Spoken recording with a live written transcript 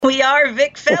We are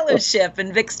Vic Fellowship,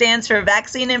 and Vic stands for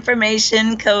Vaccine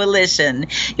Information Coalition.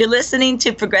 You're listening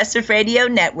to Progressive Radio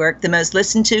Network, the most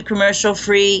listened to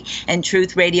commercial-free and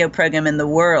truth radio program in the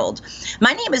world.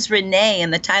 My name is Renee,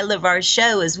 and the title of our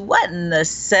show is What in the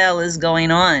Cell is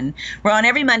Going On? We're on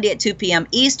every Monday at 2 p.m.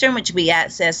 Eastern, which we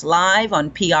access live on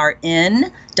prn.fm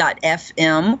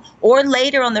or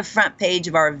later on the front page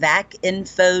of our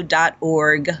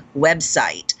vacinfo.org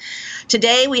website.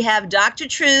 Today we have Dr.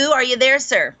 True. Are you there,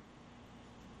 sir?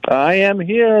 I am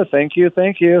here. Thank you.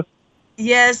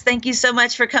 Yes, thank you so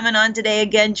much for coming on today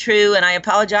again, True. And I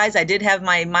apologize. I did have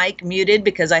my mic muted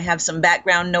because I have some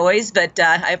background noise, but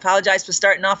I apologize for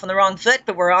starting off on the wrong foot,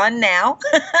 but we're on now.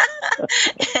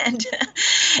 and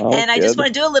I just want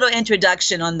to do a little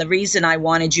introduction on the reason I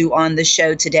wanted you on the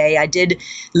show today. I did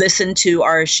listen to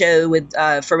our show with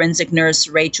forensic nurse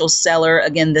Rachel Seller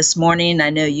again this morning.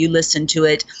 I know you listened to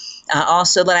it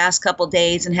also the last couple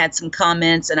days and had some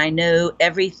comments, and I know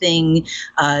everything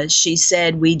she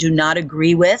said we do not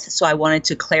agree with, so I wanted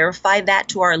to clarify that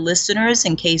to our listeners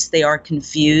in case they are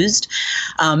confused.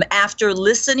 After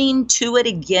listening to it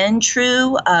again,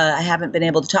 True, I haven't been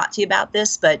able to talk to you about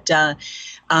this, but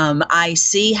I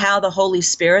see how the Holy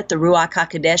Spirit, the Ruach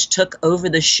HaKodesh, took over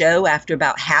the show after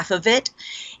about half of it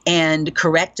and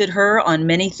corrected her on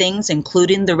many things,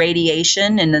 including the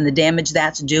radiation and then the damage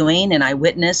that's doing. And I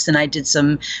witnessed, and I did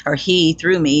some, or he,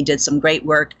 through me, did some great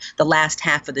work the last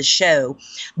half of the show.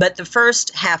 But the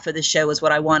first half of the show is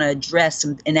what I want to address,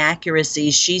 some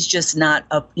inaccuracies she's just not,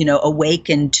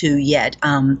 awakened to yet.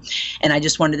 And I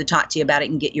just wanted to talk to you about it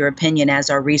and get your opinion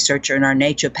as our researcher and our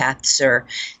naturopath, sir,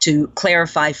 to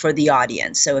clarify for the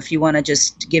audience. So if you want to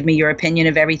just give me your opinion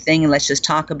of everything and let's just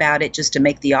talk about it just to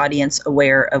make the audience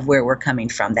aware of where we're coming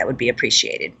from, that would be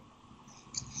appreciated.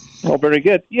 Well, very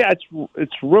good. Yeah,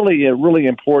 it's really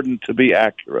important to be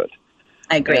accurate.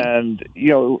 I agree. And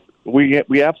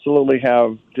we absolutely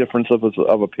have differences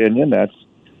of opinion.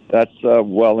 That's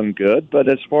well and good. But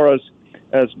as far as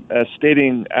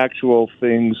stating actual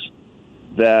things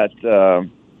that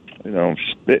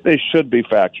they should be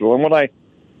factual. And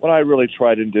what I really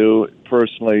try to do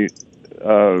personally,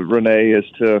 Renee, is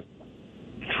to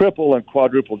triple and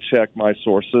quadruple check my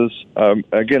sources.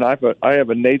 Again, I have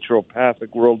a naturopathic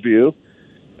worldview.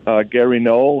 Gary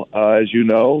Knoll, as you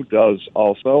know, does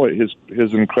also. His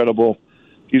incredible.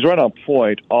 He's right on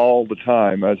point all the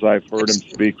time, as I've heard him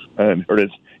speak and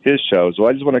heard his shows. So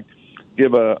I just want to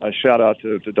give a shout out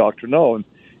to Dr. Knoll. And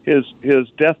his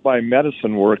death by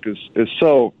medicine work is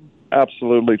so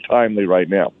absolutely timely right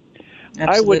now.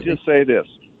 Absolutely. I would just say this.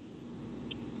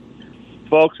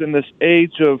 Folks, in this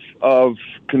age of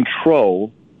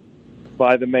control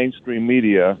by the mainstream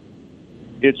media,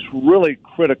 it's really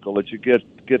critical that you get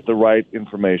the right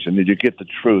information, that you get the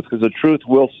truth, because the truth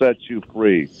will set you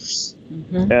free.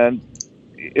 Mm-hmm. And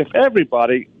if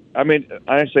everybody,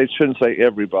 shouldn't say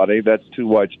everybody, that's too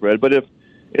widespread, but if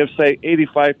say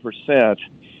 85%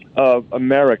 of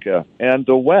America and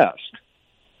the West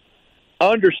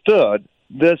understood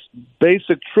this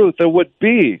basic truth, there would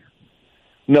be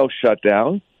no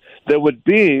shutdown. There would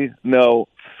be no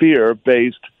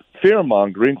fear-based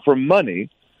fear-mongering for money,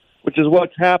 which is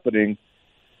what's happening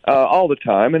all the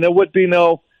time. And there would be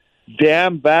no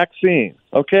damn vaccine.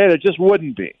 Okay? There just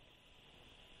wouldn't be.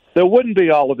 There wouldn't be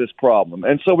all of this problem.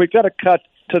 And so we've got to cut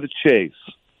to the chase.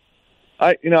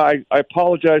 I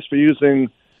apologize for using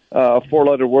a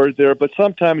four-letter word there, but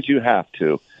sometimes you have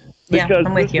to. Because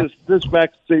I'm with you. This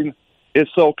vaccine is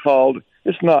so-called.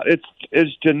 It's not.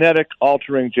 It's genetic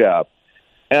altering jab,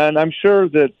 and I'm sure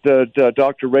that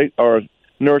Dr. or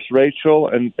Nurse Rachel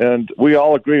and we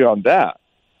all agree on that,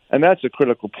 and that's a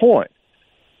critical point.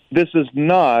 This is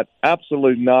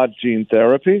absolutely not gene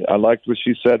therapy. I liked what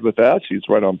she said with that. She's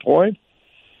right on point.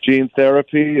 Gene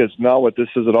therapy is not what this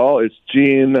is at all. It's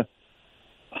gene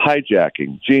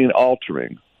hijacking, gene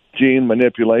altering, gene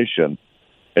manipulation.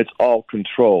 It's all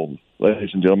controlled.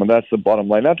 Ladies and gentlemen, that's the bottom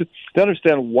line. Now, to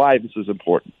understand why this is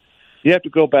important, you have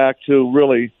to go back to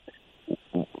really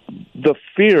the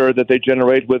fear that they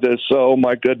generate with this. Oh,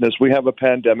 my goodness, we have a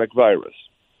pandemic virus.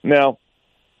 Now,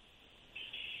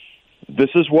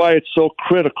 this is why it's so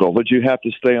critical that you have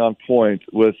to stay on point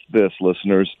with this,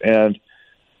 listeners. And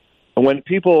when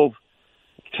people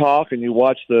talk and you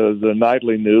watch the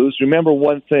nightly news, remember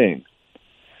one thing.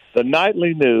 The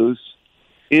nightly news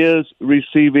is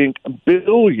receiving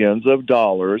billions of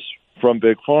dollars from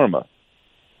Big Pharma.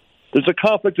 There's a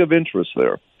conflict of interest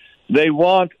there. They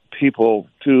want people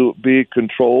to be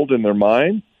controlled in their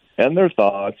mind and their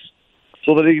thoughts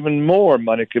so that even more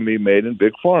money can be made in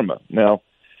Big Pharma. Now,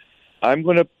 I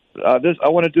want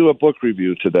to do a book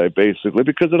review today, basically,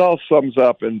 because it all sums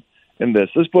up in in this.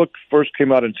 This book first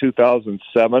came out in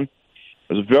 2007.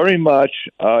 I was very much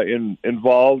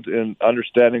involved in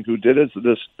understanding who did it.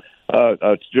 This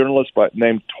journalist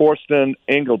named Torsten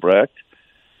Engelbrecht,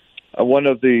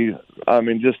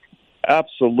 just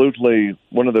absolutely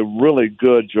one of the really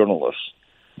good journalists.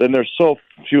 Then there's so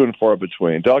few and far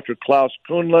between. Dr. Klaus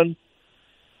Kuhnlein,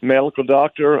 medical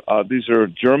doctor. These are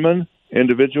German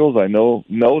individuals. I know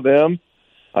them.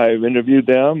 I've interviewed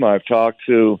them. I've talked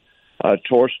to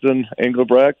Torsten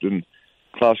Engelbrecht and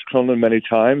Klaus Kuhnlein many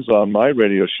times on my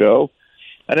radio show.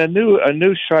 And a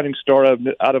new shining star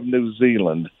out of New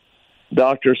Zealand,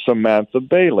 Dr. Samantha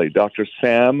Bailey, Dr.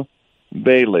 Sam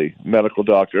Bailey, medical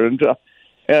doctor.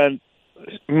 And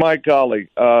my golly,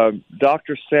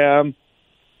 Dr. Sam,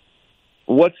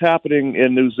 what's happening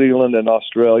in New Zealand and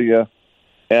Australia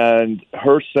and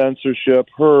her censorship,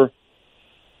 her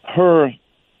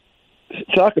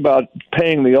talk about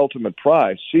paying the ultimate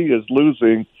price. She is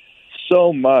losing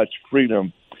so much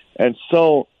freedom and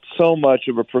so much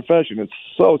of her profession. It's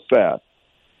so sad.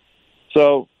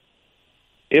 So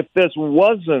if this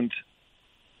wasn't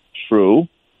true,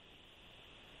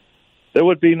 there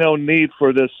would be no need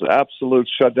for this absolute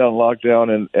shutdown,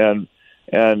 lockdown,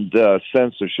 and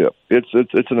censorship.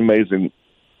 It's an amazing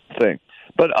thing.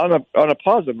 But on a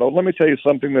positive note, let me tell you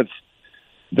something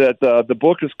that the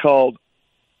book is called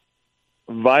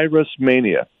Virus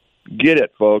Mania. Get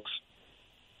it, folks.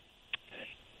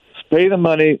 Pay the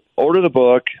money, order the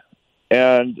book,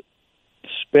 and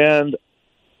spend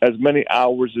as many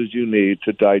hours as you need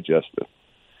to digest it.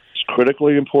 It's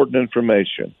critically important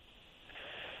information.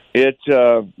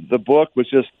 The book was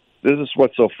just, this is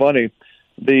what's so funny.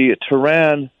 The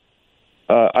Tehran,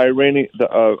 Iran,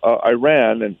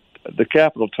 and the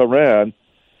capital Tehran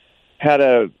had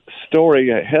a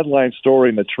headline story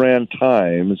in the Tehran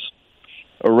Times,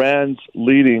 Iran's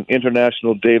leading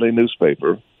international daily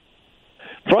newspaper.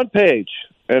 Front page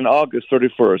on August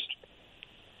 31st.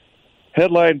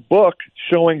 Headline, book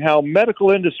showing how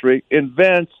medical industry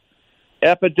invents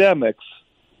epidemics,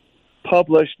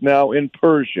 published now in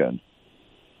Persian.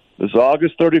 This is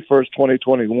August 31st,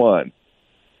 2021.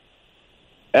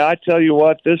 And I tell you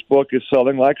what, this book is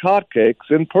selling like hotcakes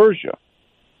in Persia.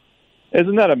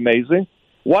 Isn't that amazing?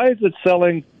 Why is it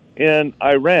selling in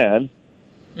Iran,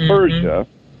 Persia,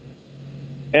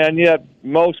 and yet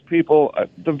most people,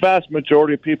 the vast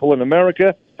majority of people in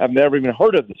America, have never even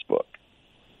heard of this book?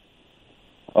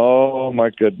 Oh, my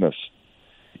goodness.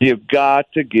 You've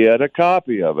got to get a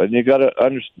copy of it, and you've got to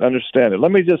understand it.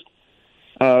 Let me just,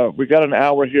 we got an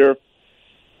hour here.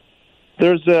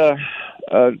 There's a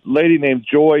lady named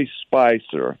Joy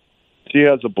Spicer. She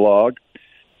has a blog.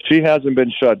 She hasn't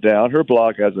been shut down. Her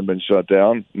blog hasn't been shut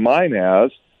down. Mine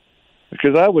has,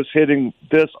 because I was hitting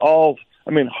this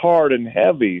hard and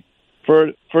heavy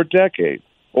for a decade,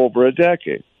 over a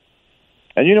decade.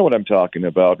 And you know what I'm talking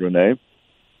about, Renee.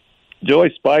 Joy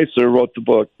Spicer wrote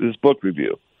this book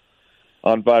review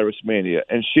on Virus Mania.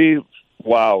 And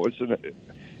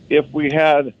if we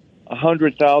had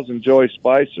 100,000 Joy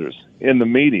Spicers in the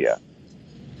media,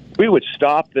 we would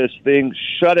stop this thing,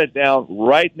 shut it down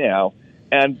right now,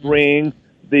 and bring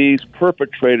these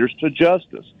perpetrators to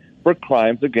justice for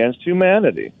crimes against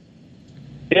humanity.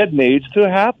 It needs to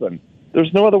happen.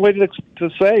 There's no other way to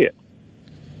say it.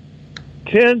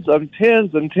 Tens and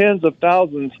tens of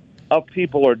thousands of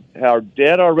people are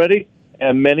dead already,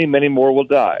 and many, many more will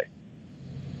die.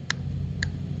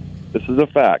 This is a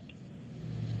fact.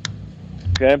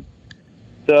 Okay?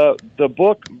 The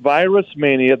book Virus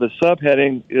Mania, the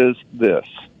subheading is this,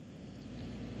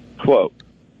 quote,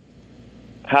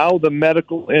 how the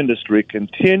medical industry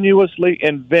continuously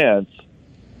invents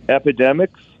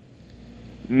epidemics,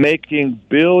 making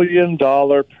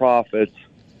billion-dollar profits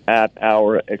at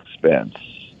our expense.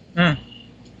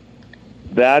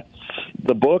 That's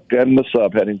the book and the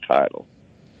subheading title.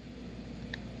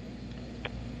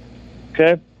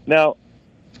 Okay? Now,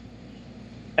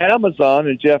 Amazon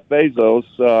and Jeff Bezos,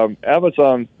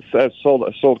 Amazon has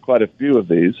sold quite a few of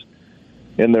these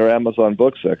in their Amazon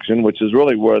book section, which is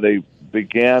really where they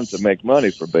began to make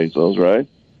money for Bezos, right?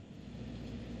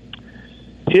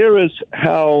 Here is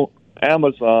how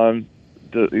Amazon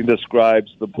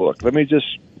describes the book. Let me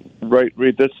just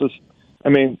read this.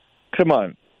 Come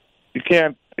on. You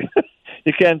can't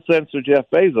you can't censor Jeff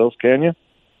Bezos, can you?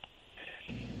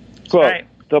 Quote, right.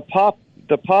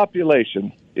 The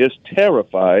population is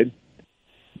terrified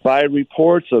by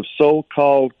reports of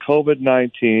so-called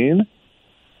COVID-19,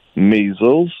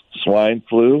 measles, swine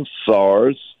flu,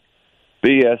 SARS,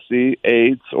 BSE,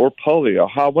 AIDS, or polio.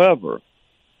 However,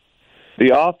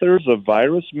 the authors of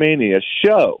Virus Mania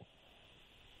show,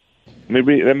 let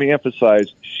me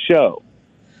emphasize, show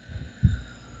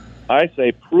I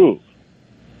say prove.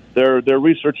 Their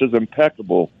research is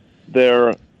impeccable.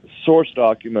 Their source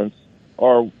documents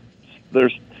are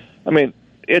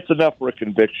it's enough for a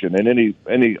conviction, and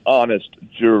any honest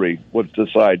jury would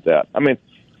decide that.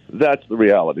 That's the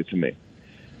reality to me.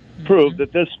 Prove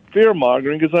that this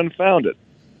fear-mongering is unfounded,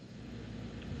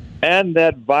 and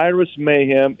that virus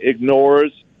mayhem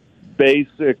ignores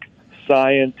basic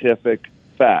scientific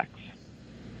facts,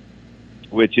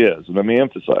 which is, let me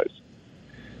emphasize,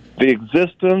 the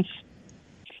existence,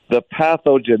 the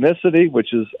pathogenicity,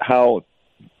 which is how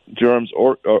germs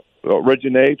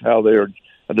originate, how their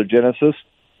genesis,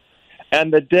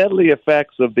 and the deadly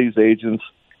effects of these agents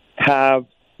have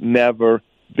never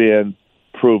been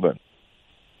proven.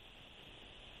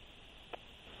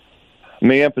 Let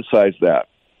me emphasize that.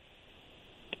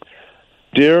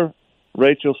 Dear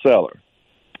Rachel Seller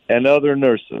and other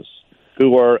nurses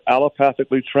who are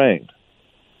allopathically trained,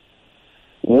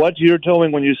 what you're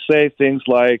doing when you say things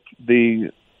like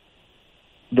the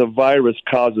virus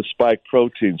causes spike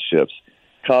protein shifts,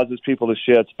 causes people to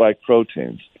shed spike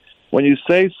proteins, when you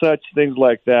say such things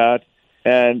like that,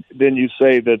 and then you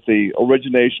say that the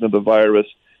origination of the virus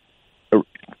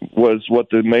was what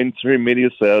the mainstream media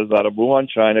says out of Wuhan,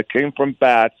 China, came from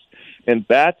bats in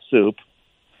bat soup,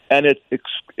 and it's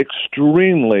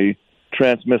extremely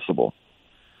transmissible.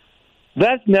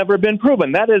 That's never been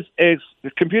proven. That is a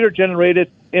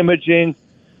computer-generated imaging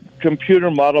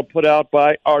computer model put out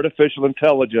by artificial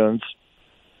intelligence.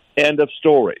 End of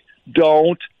story.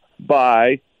 Don't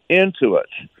buy into it.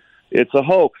 It's a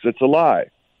hoax. It's a lie.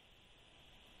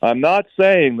 I'm not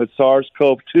saying that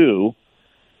SARS-CoV-2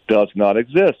 does not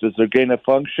exist. Is there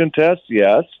gain-of-function test?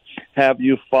 Yes. Have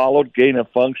you followed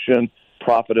gain-of-function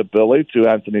profitability to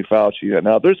Anthony Fauci and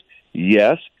others?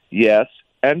 Yes, yes,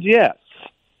 and yes.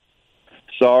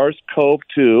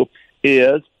 SARS-CoV-2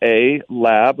 is a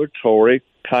laboratory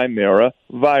chimera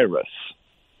virus.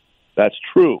 That's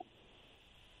true.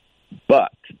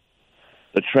 But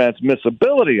the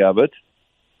transmissibility of it,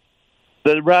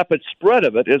 the rapid spread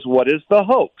of it, is what is the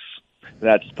hoax.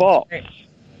 That's false.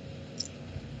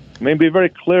 Let me be very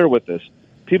clear with this.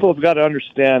 People have got to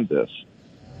understand this.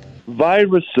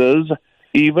 Viruses,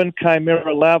 even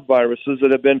chimera lab viruses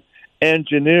that have been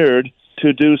engineered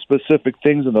to do specific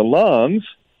things in the lungs,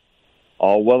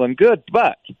 all well and good,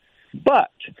 but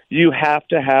you have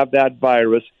to have that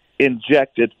virus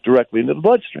injected directly into the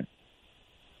bloodstream.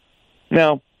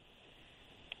 Now,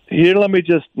 here let me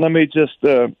just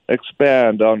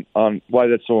expand on why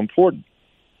that's so important.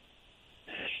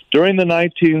 During the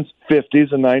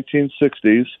 1950s and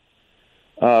 1960s,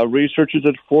 researchers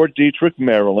at Fort Detrick,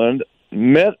 Maryland,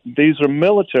 these are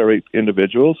military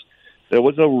individuals. There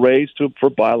was a race for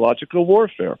biological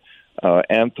warfare.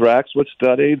 Anthrax was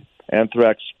studied,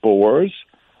 anthrax spores,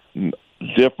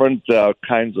 different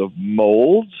kinds of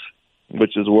molds,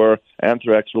 which is where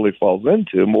anthrax really falls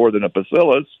into, more than a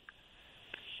bacillus.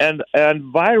 And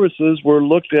viruses were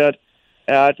looked at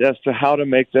as to how to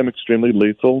make them extremely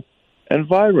lethal and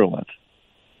virulent.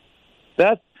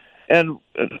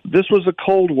 This was the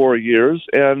Cold War years,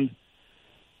 and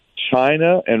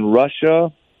China and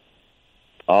Russia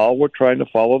all were trying to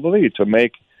follow the lead to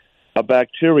make a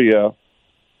bacteria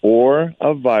or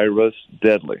a virus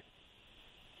deadly.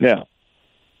 Now,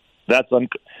 that's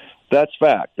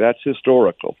fact. That's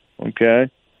historical, okay?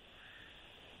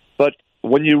 But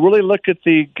when you really look at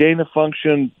the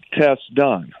gain-of-function tests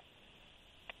done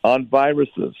on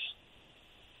viruses,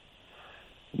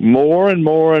 more and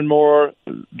more and more,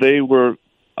 they were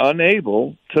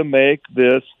unable to make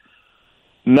this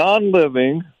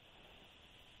non-living,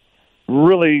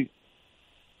 really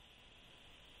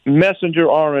messenger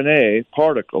RNA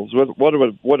particles,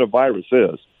 what a virus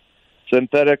is,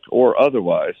 synthetic or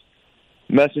otherwise.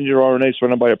 Messenger RNA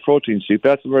surrounded by a protein sheet,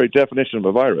 that's the very definition of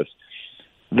a virus.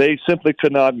 They simply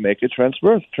could not make it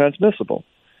transmissible.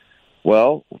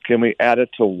 Well, can we add it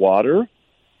to water?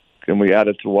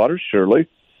 Surely.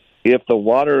 If the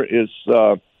water is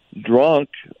drunk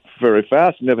very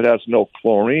fast, and if it has no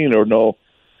chlorine or no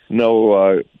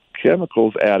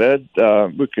chemicals added,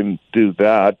 we can do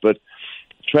that. But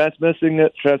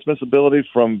transmissibility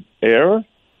from air?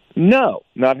 No,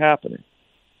 not happening.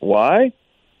 Why?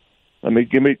 Let me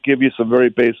give you some very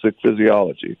basic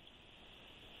physiology.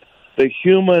 The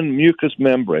human mucous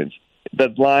membranes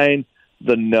that line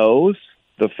the nose,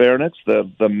 the pharynx,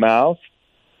 the mouth,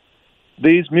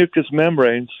 these mucous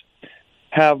membranes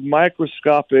have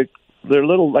microscopic, they're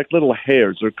little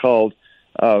hairs. They're called,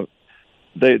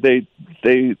 they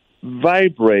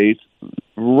vibrate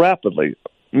rapidly,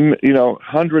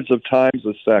 hundreds of times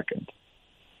a second.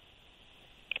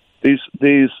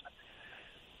 These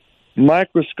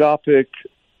microscopic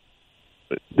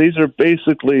these are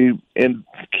basically in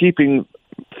keeping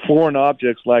foreign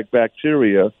objects like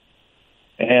bacteria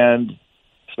and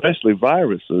especially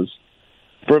viruses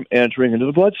from entering into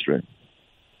the bloodstream.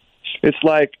 It's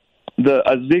like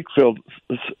a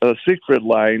Siegfried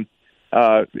line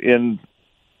in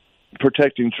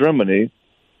protecting Germany,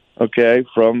 okay,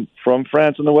 from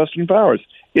France and the Western powers.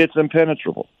 It's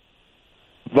impenetrable.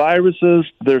 Viruses,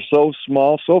 they're so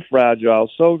small, so fragile,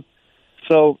 so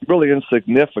really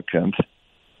insignificant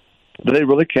that they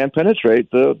really can't penetrate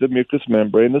the mucous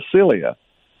membrane, the cilia.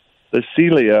 The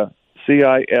cilia,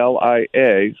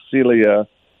 C-I-L-I-A, cilia,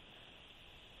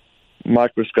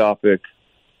 microscopic,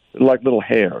 like little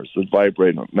hairs that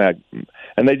vibrate,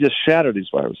 and they just shatter these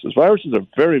viruses. Viruses are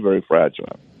very, very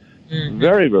fragile. Mm-hmm.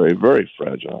 Very, very, very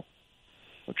fragile.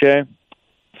 Okay?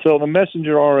 So the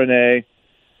messenger RNA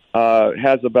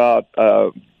has about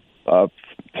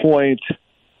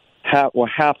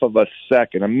half of a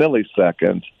second, a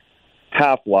millisecond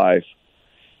half-life.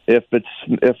 If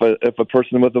a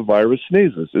person with a virus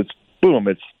sneezes, it's boom,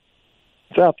 it's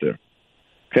out there.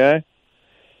 Okay?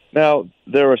 Now,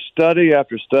 there are study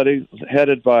after study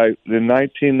headed by, in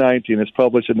 1919, it's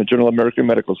published in the Journal of American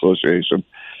Medical Association.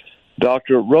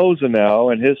 Dr. Rosenau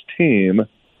and his team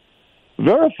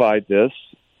verified this,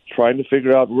 trying to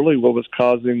figure out really what was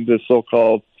causing the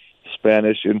so-called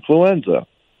Spanish influenza.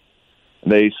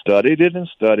 They studied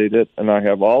it, and I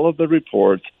have all of the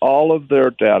reports, all of their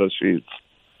data sheets.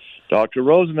 Dr.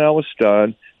 Rosenau was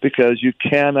stunned because you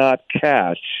cannot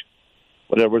catch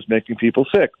whatever's making people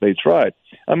sick. They tried.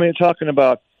 I mean, talking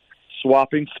about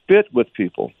swapping spit with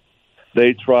people.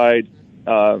 They tried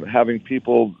having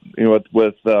people,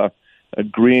 with a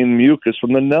green mucus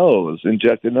from the nose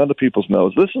injected in other people's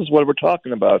nose. This is what we're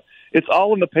talking about. It's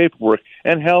all in the paperwork.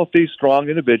 And healthy, strong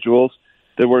individuals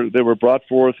that were brought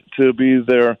forth to be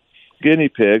their guinea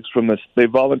pigs they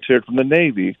volunteered from the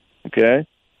Navy. Okay,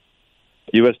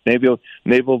 U.S.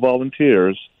 Naval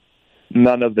volunteers.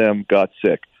 None of them got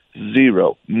sick.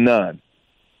 Zero. None.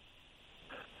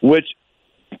 Which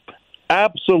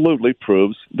absolutely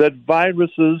proves that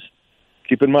viruses,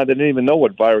 keep in mind they didn't even know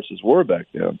what viruses were back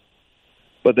then,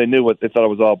 but they thought it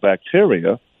was all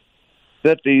bacteria,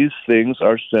 that these things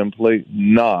are simply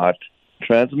not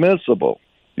transmissible.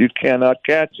 You cannot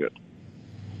catch it.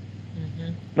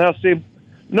 Mm-hmm. Now, see,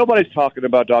 nobody's talking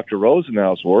about Dr.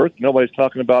 Rosenau's work. Nobody's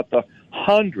talking about the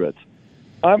hundreds,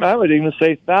 I would even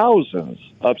say thousands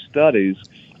of studies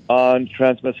on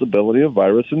transmissibility of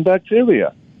virus and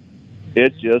bacteria.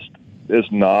 It just is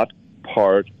not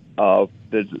part of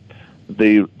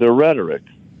the rhetoric.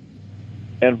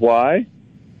 And why?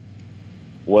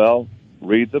 Well,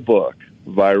 read the book,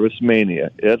 Virus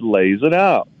Mania. It lays it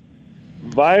out.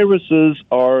 Viruses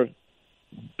are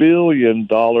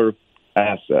billion-dollar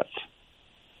assets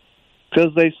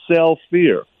because they sell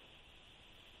fear.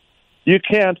 You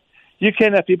can't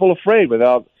have people afraid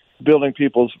without building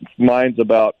people's minds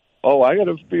about, I got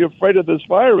to be afraid of this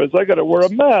virus. I got to wear a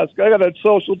mask. I got to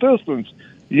social distance.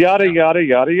 Yada, yada,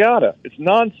 yada, yada. It's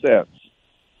nonsense.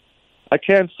 I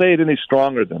can't say it any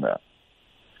stronger than that.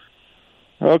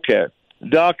 Okay.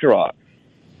 Dr. Ott,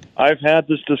 I've had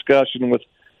this discussion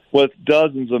with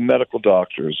dozens of medical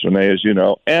doctors, Renee, as you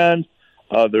know, and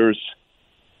others.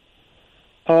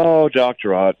 Oh,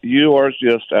 Dr. Ott, you are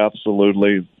just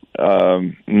absolutely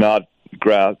not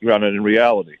grounded in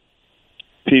reality.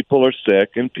 People are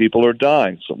sick and people are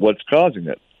dying. So what's causing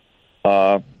it?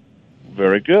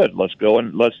 Very good. Let's go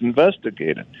and let's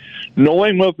investigate it.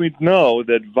 Knowing what we know,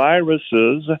 that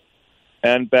viruses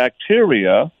and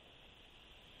bacteria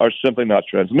are simply not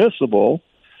transmissible,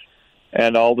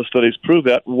 and all the studies prove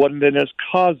that, what then is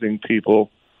causing people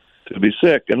to be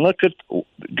sick? And look at,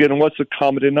 again, what's the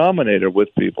common denominator with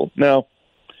people. Now,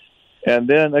 and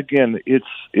then, again,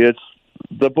 it's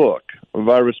the book,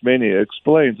 Virus Mania,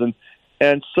 explains,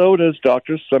 and so does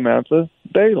Dr. Samantha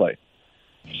Bailey.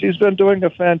 She's been doing a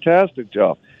fantastic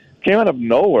job. Came out of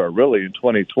nowhere, really, in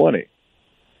 2020,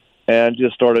 and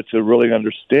just started to really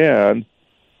understand,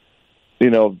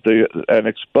 and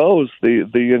expose the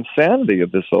insanity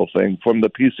of this whole thing, from the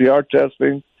PCR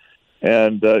testing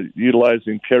and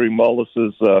utilizing Kary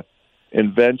Mullis's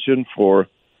invention for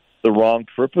the wrong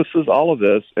purposes, all of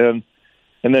this, and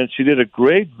then she did a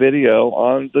great video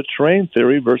on the train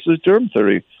theory versus germ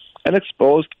theory, and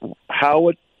exposed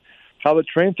how the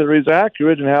train theory is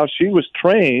accurate and how she was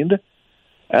trained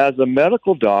as a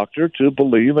medical doctor to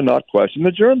believe and not question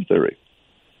the germ theory.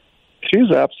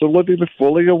 She's absolutely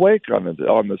fully awake on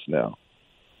this now.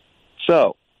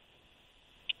 So,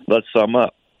 let's sum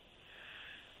up.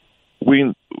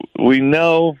 We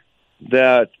know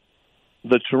that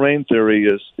the terrain theory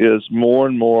is more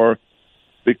and more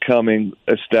becoming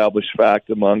established fact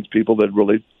among people that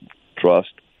really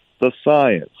trust the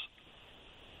science.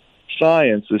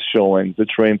 Science is showing the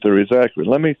train theory is accurate.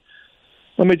 Let me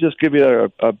just give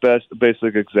you a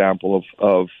basic example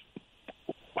of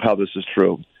how this is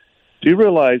true. Do you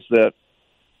realize that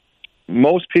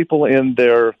most people in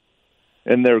their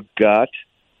gut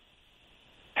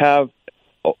have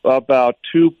about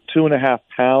 2.5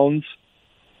 pounds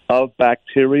of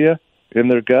bacteria in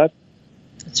their gut?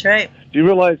 That's right. Do you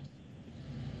realize?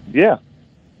 Yeah,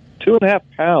 2.5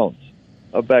 pounds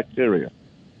of bacteria.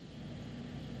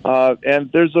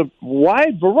 And there's a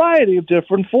wide variety of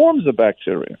different forms of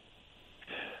bacteria.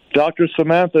 Dr.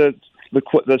 Samantha,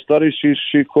 the studies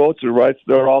she quotes or writes,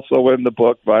 they're also in the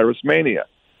book Virus Mania.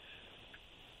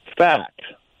 Fact,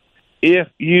 if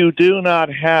you do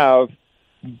not have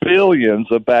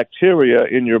billions of bacteria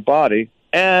in your body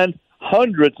and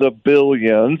hundreds of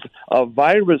billions of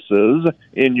viruses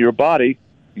in your body,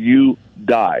 you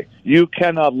die. You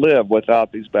cannot live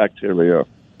without these bacteria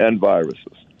and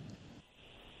viruses.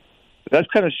 That's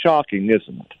kind of shocking,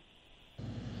 isn't it?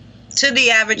 To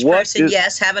the average person,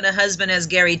 yes. Having a husband as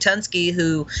Gary Tunsky,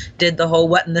 who did the whole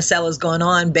what in the cell is going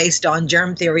on based on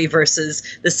germ theory versus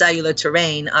the cellular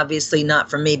terrain, obviously not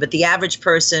for me. But the average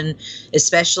person,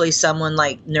 especially someone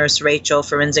like Nurse Rachel,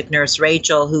 forensic nurse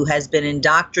Rachel, who has been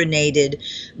indoctrinated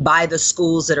by the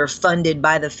schools that are funded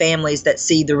by the families that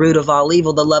see the root of all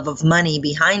evil, the love of money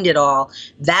behind it all,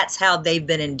 that's how they've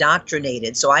been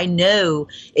indoctrinated. So I know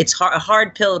it's a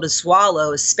hard pill to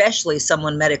swallow, especially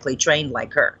someone medically trained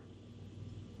like her.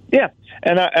 Yeah,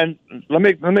 and let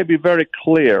me be very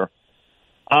clear.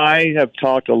 I have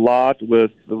talked a lot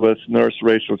with Nurse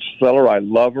Rachel Seller. I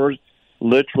love her.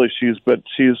 Literally, she's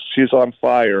on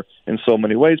fire in so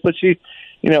many ways. But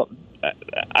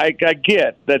I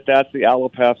get that that's the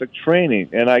allopathic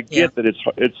training, and I get that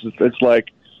it's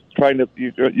like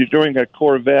you're doing a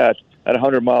Corvette at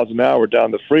 100 miles an hour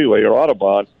down the freeway or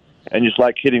Autobahn, and it's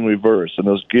like hitting reverse, and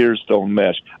those gears don't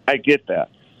mesh. I get that,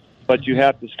 but you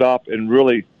have to stop and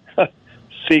really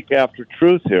seek after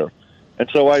truth here. And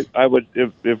so I would,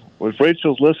 if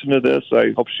Rachel's listening to this,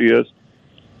 I hope she is,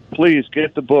 please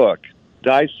get the book,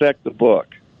 dissect the book,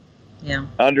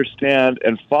 understand,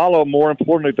 and follow, more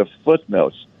importantly, the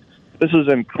footnotes. This is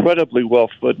incredibly well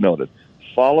footnoted.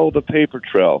 Follow the paper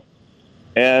trail.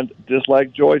 And just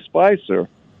like Joy Spicer,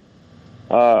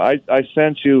 I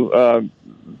sent you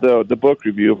the book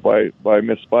review by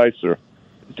Miss Spicer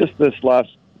just this last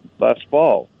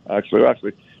fall,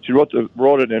 actually. She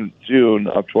wrote it in June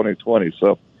of 2020,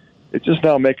 so it's just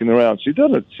now making the rounds. She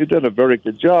did a very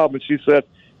good job, and she said,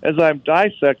 as I'm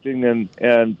dissecting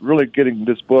and really getting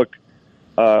this book,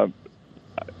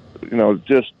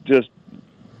 just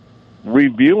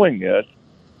reviewing it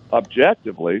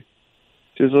objectively,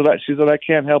 she said I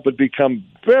can't help but become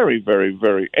very, very,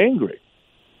 very angry.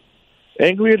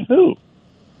 Angry at who?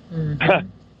 Mm-hmm.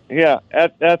 Yeah,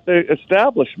 at the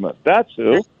establishment. That's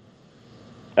who.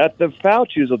 At the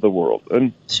Faucis of the world,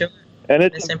 and it's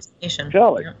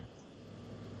misinformation.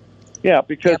 Yeah,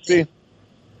 because see,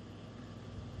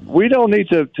 we don't need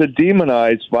to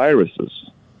demonize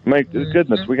viruses. My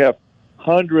goodness, we have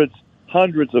hundreds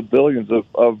of billions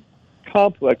of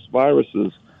complex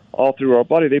viruses all through our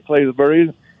body. They play a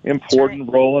very important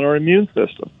role in our immune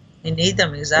system. You need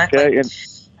them, exactly. Okay, and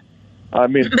I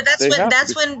mean, but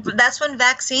that's when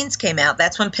vaccines came out.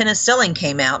 That's when penicillin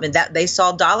came out, and that they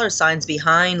saw dollar signs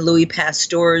behind Louis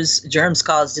Pasteur's germs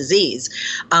cause disease.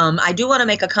 I do want to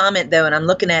make a comment though, and I'm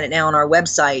looking at it now on our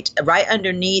website. Right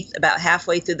underneath, about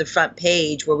halfway through the front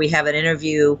page, where we have an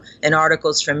interview and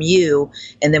articles from you,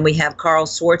 and then we have Carl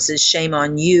Schwartz's "Shame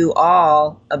on You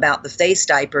All" about the face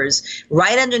diapers.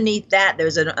 Right underneath that,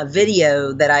 there's a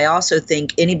video that I also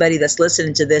think anybody that's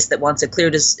listening to this that wants a clear,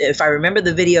 if I remember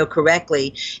the video correctly.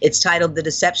 It's titled "The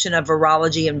Deception of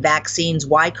Virology and Vaccines: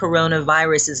 Why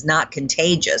Coronavirus is Not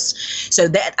Contagious." So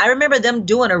that I remember them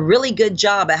doing a really good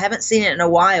job. I haven't seen it in a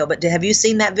while, but have you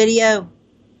seen that video?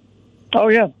 Oh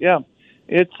yeah.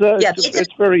 It's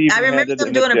very even-handed. I remember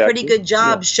them doing a pretty good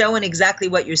job showing exactly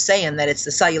what you're saying, that it's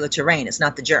the cellular terrain, it's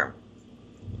not the germ.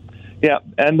 Yeah,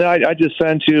 and I just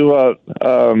sent you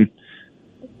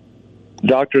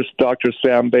Dr.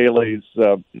 Sam Bailey's.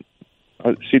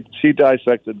 She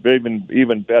dissected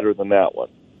even better than that one.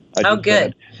 Oh,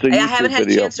 good. I haven't had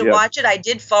a chance to watch it. I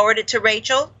did forward it to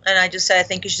Rachel, and I just said, I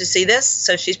think you should see this.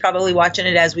 So she's probably watching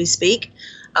it as we speak.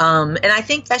 And I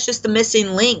think that's just the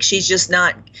missing link. She's just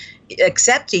not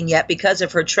accepting yet because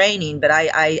of her training, but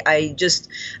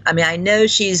I know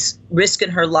she's risking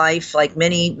her life like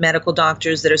many medical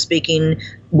doctors that are speaking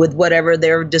with whatever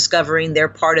they're discovering, they're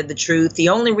part of the truth. The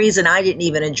only reason I didn't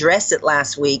even address it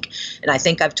last week, and I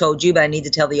think I've told you, but I need to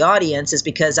tell the audience, is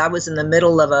because I was in the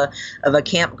middle of a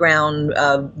campground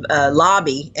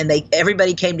lobby, and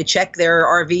everybody came to check their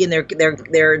RV and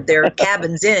their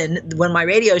cabins in when my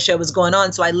radio show was going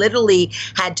on. So I literally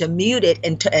had to mute it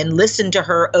and listen to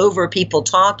her over people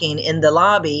talking in the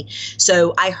lobby.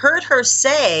 So I heard her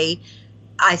say,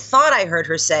 I thought I heard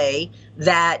her say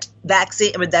that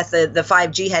vaccine, that the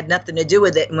 5G had nothing to do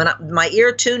with it. And when my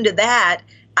ear tuned to that,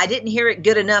 I didn't hear it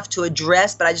good enough to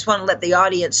address, but I just want to let the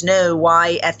audience know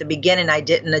why at the beginning I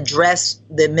didn't address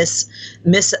the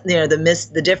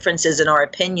the differences in our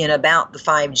opinion about the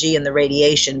 5G and the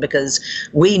radiation, because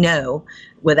we know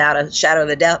without a shadow of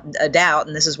a doubt,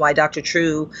 and this is why Dr.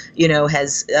 True,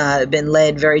 has been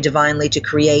led very divinely to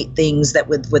create things that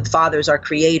with Father's, our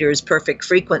Creator's perfect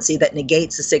frequency that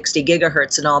negates the 60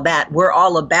 gigahertz and all that. We're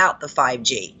all about the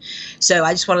 5G. So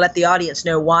I just want to let the audience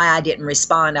know why I didn't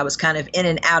respond. I was kind of in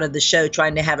and out of the show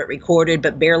trying to have it recorded,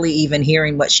 but barely even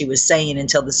hearing what she was saying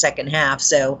until the second half.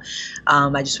 So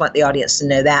I just want the audience to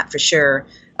know that for sure.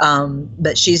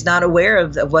 But she's not aware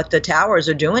of what the towers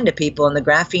are doing to people and the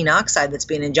graphene oxide that's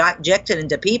being injected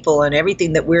into people and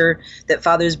everything that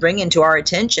Father's bringing to our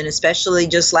attention, especially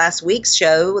just last week's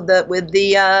show with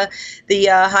the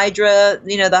Hydra,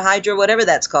 the Hydra, whatever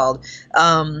that's called.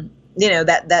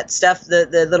 That stuff,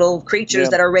 the little creatures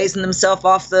that are raising themselves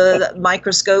off the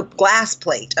microscope glass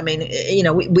plate. I mean,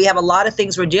 we have a lot of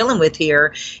things we're dealing with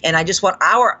here, and I just want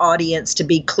our audience to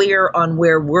be clear on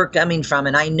where we're coming from.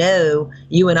 And I know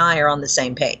you and I are on the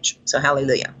same page. So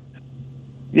hallelujah.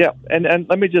 Yeah. And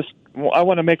let me I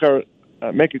want to make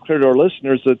it clear to our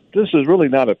listeners that this is really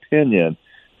not opinion.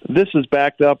 This is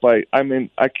backed up by, I'm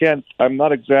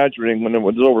not exaggerating when there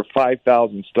was over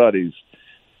 5,000 studies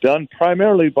done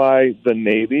primarily by the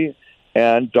Navy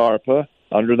and DARPA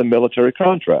under the military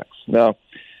contracts. Now,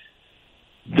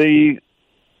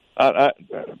 I've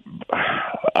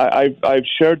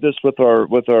shared this with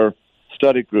our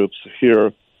study groups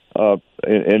here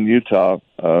in Utah,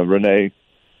 Renee,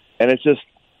 and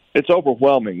it's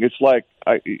overwhelming. It's like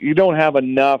you don't have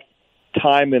enough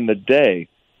time in the day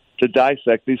to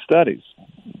dissect these studies.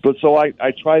 But so I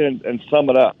try and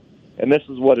sum it up, and this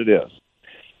is what it is.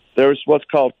 There's what's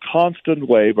called constant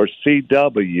wave, or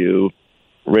CW,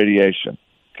 radiation,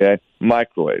 okay?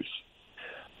 Microwaves.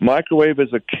 Microwave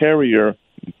is a carrier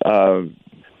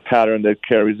pattern that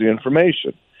carries the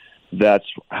information. That's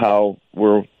how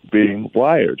we're being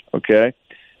wired, okay?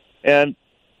 And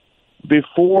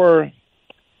before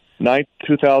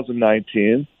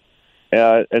 2019,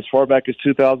 as far back as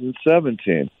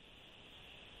 2017,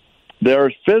 there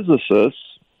are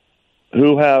physicists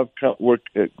who were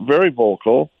very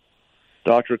vocal.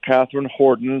 Dr. Catherine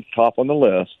Horton, top on the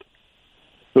list,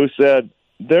 who said,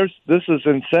 this is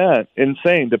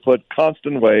insane to put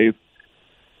constant wave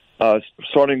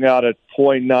starting out at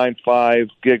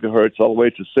 0.95 gigahertz all the way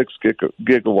to 6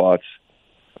 gigahertz,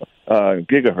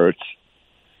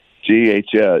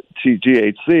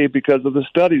 GHz, because of the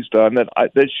studies done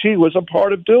that she was a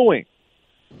part of doing.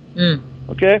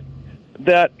 Okay?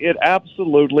 That it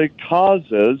absolutely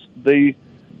causes the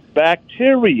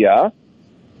bacteria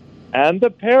and the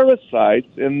parasites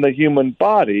in the human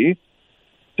body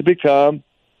to become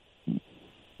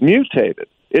mutated.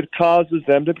 It causes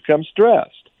them to become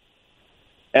stressed.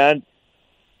 And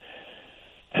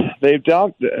they've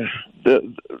done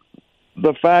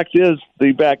the fact is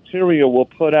the bacteria will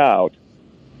put out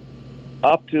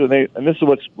up to, and this is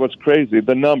what's crazy,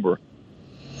 the number.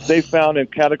 They found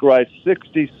and categorized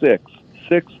 66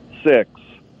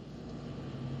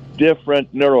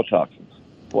 different neurotoxins.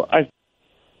 Well,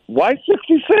 why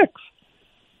 66?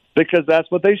 Because that's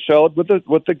what they showed what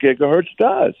the gigahertz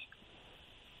does.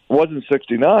 It wasn't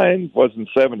 69, wasn't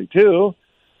 72,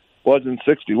 wasn't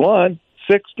 61,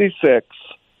 66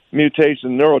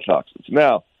 mutation neurotoxins.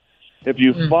 Now, if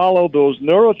you follow those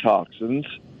neurotoxins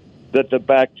that the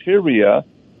bacteria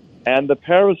and the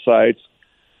parasites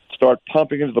start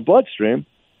pumping into the bloodstream,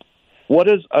 what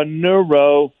is a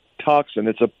neurotoxin?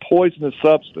 It's a poisonous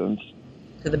substance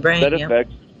to the brain that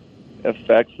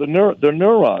affects the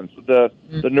neurons,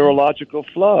 the neurological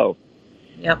flow.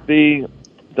 Yep.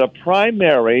 The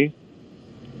primary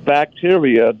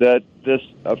bacteria that this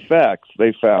affects,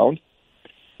 they found,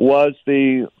 was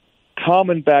the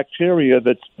common bacteria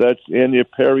that's in your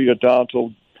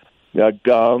periodontal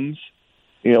gums,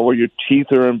 where your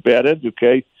teeth are embedded.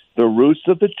 Okay, the roots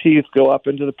of the teeth go up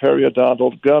into the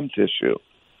periodontal gum tissue.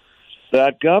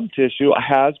 that gum tissue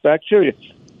has bacteria.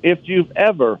 If you've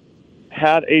ever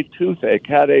had a toothache,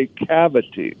 had a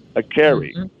cavity, a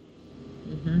carie,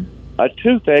 a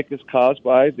toothache is caused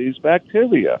by these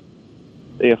bacteria.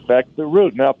 They affect the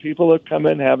root. Now, people have come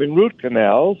in having root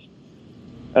canals,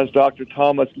 as Dr.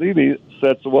 Thomas Levy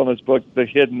said so well in his book, The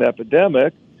Hidden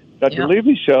Epidemic. Dr.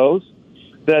 Levy shows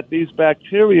that these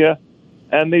bacteria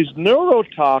and these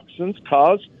neurotoxins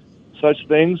cause such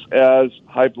things as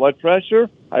high blood pressure,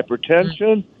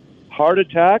 hypertension, heart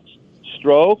attacks,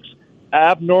 strokes,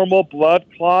 abnormal blood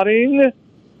clotting.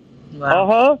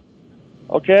 Wow.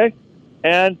 Okay.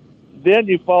 And then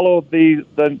you follow the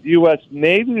U.S.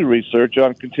 Navy research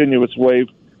on continuous wave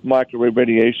microwave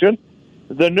radiation.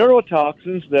 The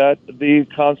neurotoxins that the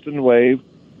constant wave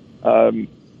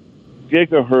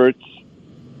gigahertz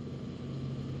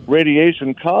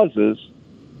radiation causes,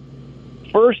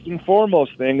 first and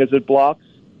foremost thing is it blocks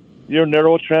your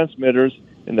neurotransmitters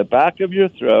in the back of your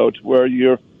throat where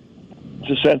your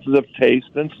senses of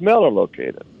taste and smell are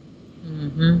located.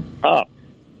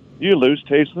 You lose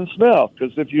taste and smell,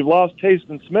 because if you've lost taste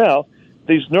and smell,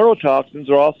 these neurotoxins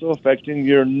are also affecting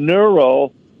your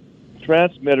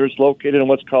neurotransmitters located in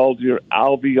what's called your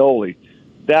alveoli.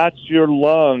 That's your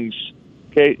lungs.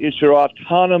 Okay, it's your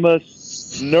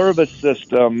autonomous nervous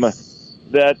system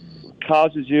that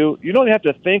causes you. You don't have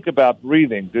to think about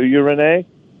breathing, do you, Renee?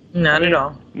 Not at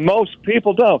all. Most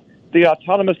people don't. The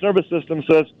autonomous nervous system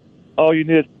says, "Oh, you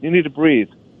need to breathe."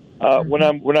 When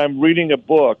I'm reading a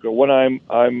book or when I'm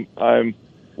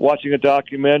watching a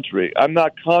documentary, I'm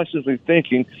not consciously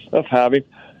thinking of having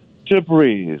to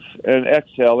breathe and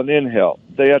exhale and inhale.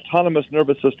 The autonomous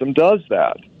nervous system does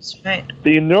that. That's right.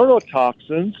 The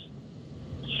neurotoxins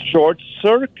short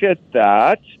circuit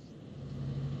that,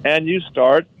 and you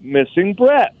start missing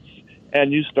breaths,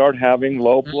 and you start having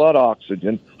low blood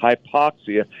oxygen,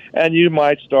 hypoxia, and you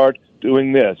might start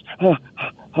doing this, and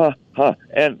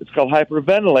it's called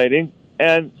hyperventilating,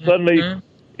 and suddenly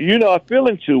you're not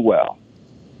feeling too well.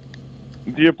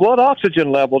 Your blood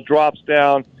oxygen level drops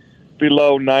down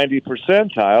below 90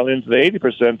 percentile into the 80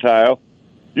 percentile.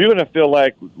 You're going to feel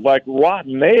like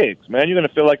rotten eggs, man. You're going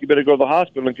to feel like you better go to the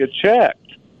hospital and get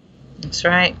checked. That's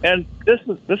right. And this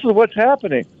is what's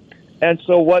happening. And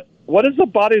so what is the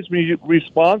body's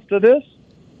response to this?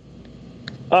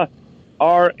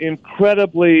 Are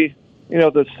incredibly,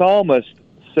 the psalmist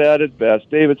said it best.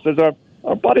 David says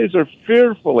our bodies are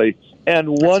fearfully and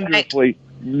wonderfully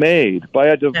made by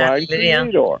a divine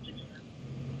creator.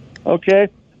 Okay?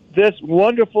 This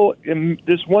wonderful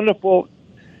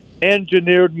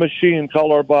engineered machine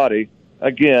called our body,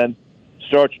 again,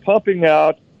 starts pumping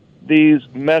out these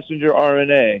messenger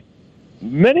RNA,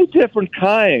 many different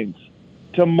kinds,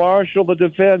 to marshal the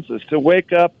defenses, to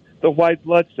wake up the white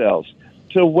blood cells,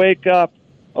 to wake up,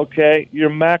 your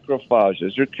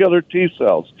macrophages, your killer T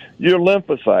cells, your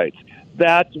lymphocytes.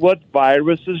 That's what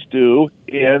viruses do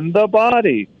in the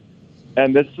body.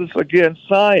 And this is, again,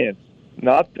 science,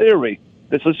 not theory.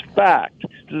 This is fact.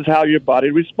 This is how your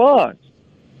body responds.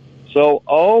 So,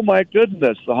 oh my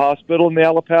goodness, the hospital and the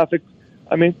allopathic,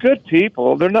 good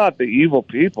people. They're not the evil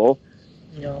people.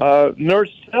 No.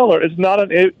 Nurse Seller is not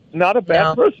a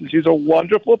bad person. She's a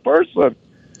wonderful person.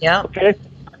 Yeah. Okay?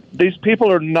 These people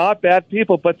are not bad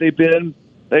people, but they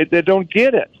don't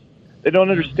get it. They don't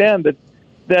understand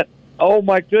that oh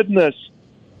my goodness,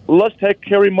 let's take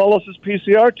Kary Mullis's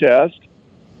PCR test,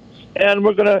 and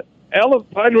we're going to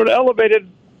find elevated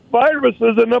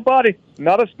viruses in the body.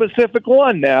 Not a specific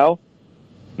one now.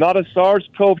 Not a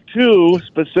SARS-CoV-2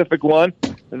 specific one.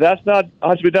 That's not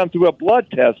has to be done through a blood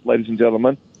test, ladies and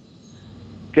gentlemen.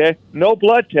 Okay? No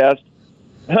blood test,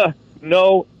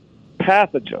 no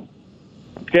pathogen.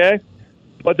 Okay?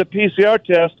 But the PCR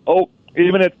test,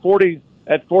 even at 40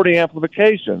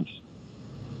 amplifications,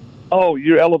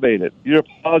 you're elevated. You're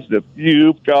positive.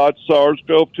 You've got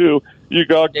SARS-CoV-2. You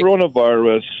got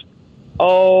coronavirus.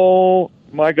 Oh,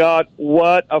 my God,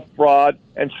 what a fraud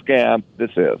and scam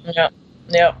this is.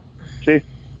 Yeah. See,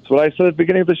 that's what I said at the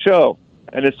beginning of the show,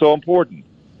 and it's so important.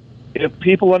 If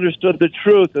people understood the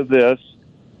truth of this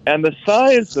and the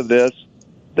science of this,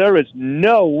 there is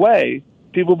no way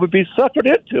people would be suckered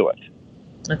into it.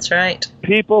 That's right.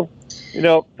 People,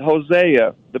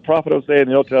 Hosea, the prophet Hosea in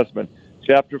the Old Testament,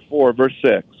 chapter 4, verse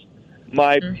 6,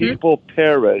 my people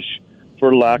perish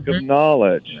for lack of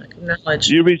knowledge.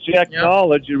 You reject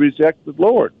knowledge, you reject the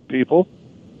Lord, people.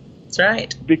 That's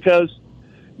right. Because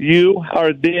you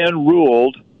are then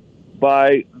ruled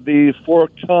by the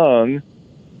forked tongue,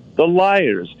 the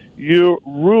liars. You're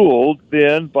ruled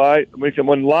then by, when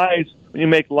you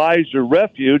make lies your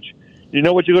refuge, you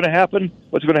know what's going to happen?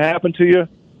 What's going to happen to you?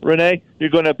 Renee, you're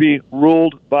going to be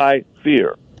ruled by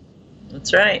fear.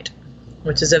 That's right.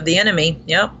 Which is of the enemy.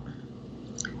 Yep.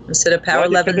 Instead of power,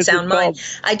 love, and sound mind.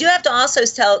 I do have to also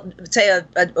say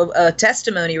a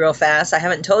testimony real fast. I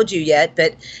haven't told you yet,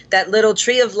 but that little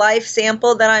Tree of Life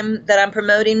sample that I'm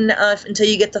promoting until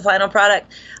you get the final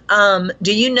product.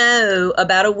 Do you know,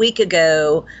 about a week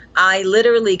ago, I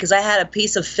literally, because I had a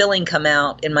piece of filling come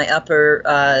out in my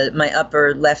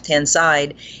upper left-hand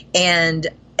side, and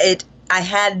I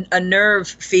had a nerve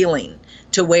feeling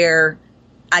to where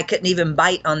I couldn't even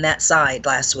bite on that side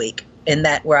last week. In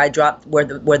that where I dropped where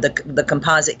the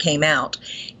composite came out,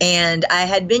 and I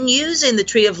had been using the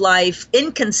Tree of Life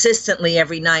inconsistently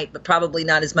every night, but probably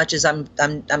not as much as I'm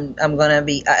gonna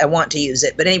be. I want to use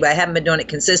it, but anyway, I haven't been doing it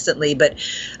consistently. But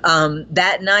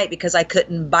that night, because I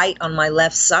couldn't bite on my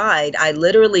left side, I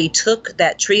literally took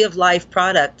that Tree of Life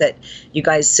product that you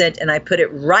guys sent, and I put it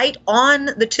right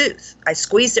on the tooth. I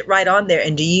squeezed it right on there,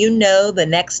 and do you know, the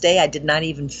next day I did not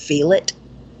even feel it.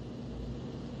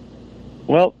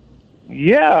 Well.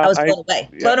 Yeah, I was blown away.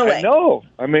 Blown away. I know.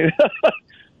 I mean,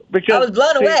 because I was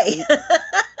blown away.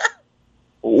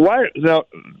 Why? No.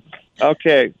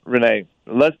 Okay, Renee.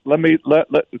 Let's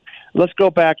go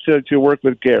back to work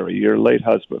with Gary, your late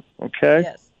husband. Okay.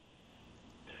 Yes.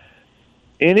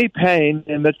 Any pain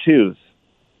in the tooth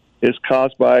is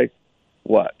caused by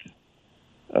what?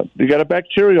 You got a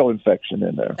bacterial infection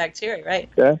in there. Bacteria, right?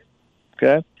 Okay.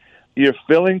 Okay. Your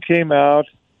filling came out.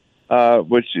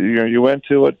 Which you went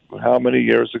to it how many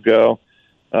years ago?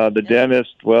 The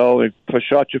dentist, they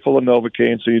shot you full of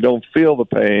Novocaine so you don't feel the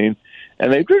pain,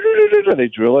 and they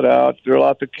drill it out, drill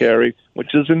out the carie,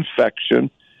 which is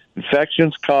infection.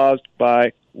 Infection's caused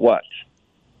by what?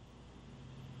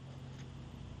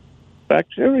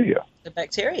 Bacteria. The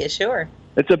bacteria, sure.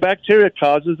 It's a bacteria that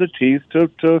causes the teeth to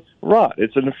rot.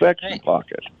 It's an infection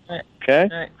pocket. Right. Okay.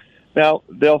 Right. Now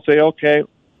they'll say, okay.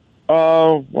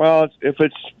 Well, if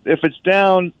it's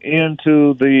down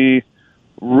into the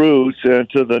roots,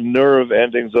 into the nerve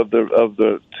endings of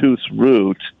the tooth's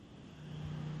root,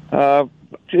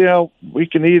 we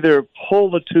can either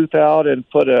pull the tooth out and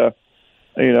put an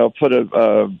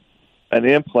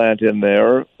implant in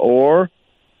there, or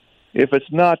if it's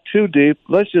not too deep,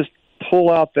 let's just pull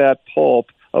out that pulp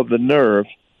of the nerve,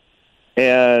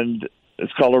 and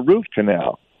it's called a root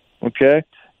canal. Okay.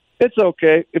 It's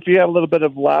okay if you have a little bit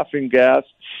of laughing gas.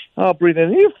 I'll breathe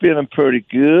in. You're feeling pretty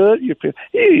good. You're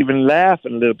even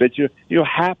laughing a little bit. You're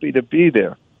happy to be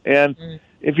there. And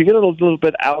if you get a little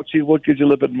bit ouchy, we'll give you a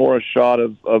little bit more a shot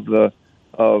of the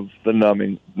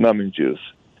numbing juice.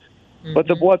 Mm-hmm. But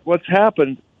what's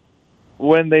happened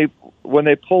when they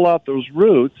pull out those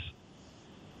roots,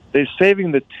 they're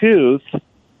saving the tooth,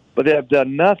 but they have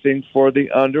done nothing for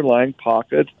the underlying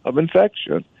pocket of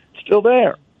infection. It's still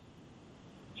there.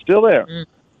 Still there.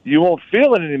 You won't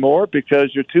feel it anymore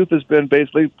because your tooth has been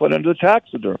basically put under the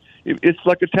taxiderm. It's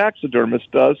like a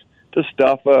taxidermist does to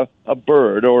stuff a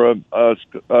bird or a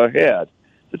head.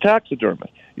 The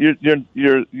taxidermist.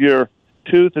 Your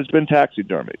tooth has been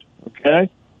taxidermied, okay?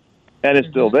 And it's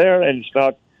still there, and it's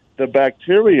not. The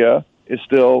bacteria is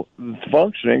still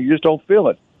functioning. You just don't feel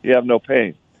it. You have no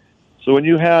pain. So when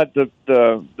you had the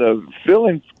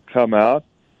fillings come out,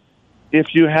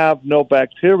 if you have no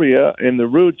bacteria in the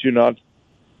roots, you're not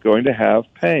going to have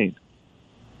pain.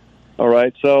 All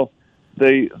right, so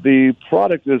the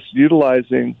product is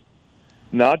utilizing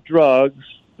not drugs.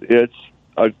 It's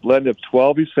a blend of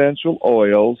 12 essential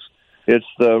oils. It's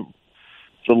the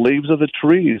leaves of the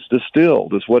trees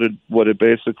distilled is what it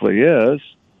basically is.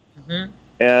 Mm-hmm.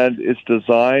 And it's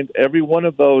designed, every one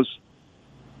of those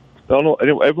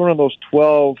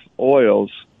 12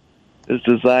 oils is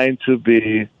designed to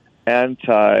be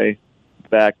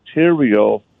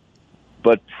antibacterial,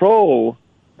 but pro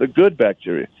the good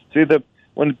bacteria. See,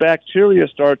 when bacteria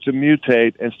start to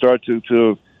mutate and start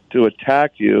to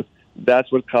attack you,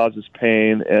 that's what causes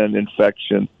pain and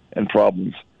infection and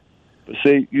problems. But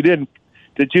see, did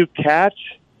you catch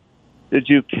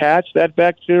that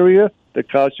bacteria that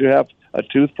caused you to have a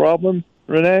tooth problem,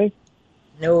 Renee?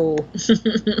 No.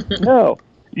 No.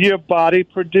 Your body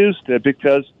produced it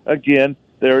because, again,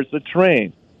 there's the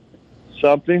train.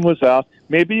 Something was out.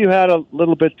 Maybe you had a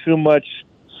little bit too much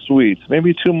sweets,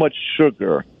 maybe too much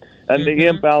sugar, and the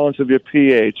imbalance of your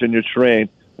pH and your train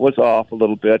was off a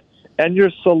little bit. And your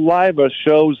saliva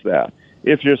shows that.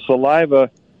 If your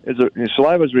saliva is a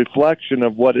reflection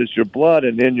of what is your blood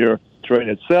and in your train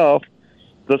itself,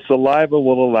 the saliva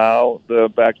will allow the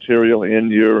bacterial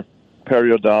in your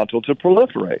periodontal to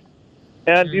proliferate.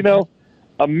 And,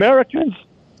 Americans,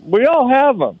 we all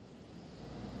have them.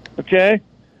 Okay?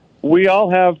 We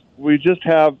just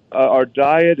have, our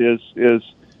diet is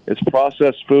It's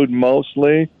processed food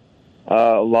mostly.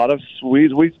 A lot of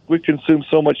sweets. We consume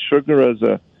so much sugar as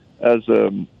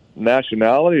a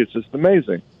nationality. It's just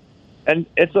amazing, and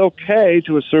it's okay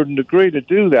to a certain degree to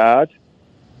do that.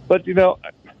 But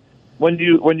when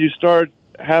you start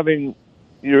having,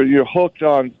 you're hooked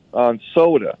on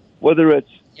soda, whether it's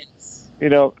Yes.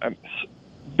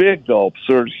 big gulps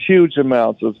or huge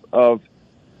amounts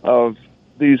of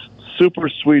these super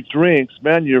sweet drinks.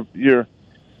 Man, your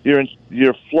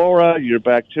flora, your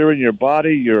bacteria in your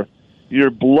body, your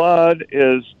blood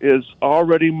is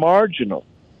already marginal.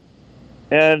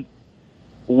 And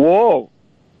whoa,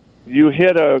 you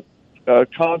hit a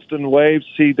constant wave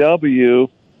CW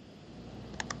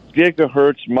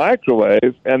gigahertz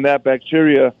microwave, and that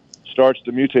bacteria starts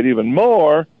to mutate even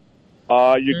more.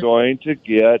 You're going to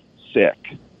get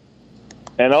sick.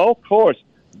 And of course,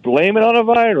 blame it on a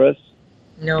virus.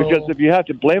 No. Because if you have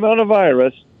to blame it on a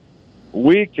virus,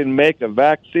 we can make a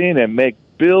vaccine and make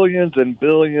billions and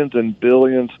billions and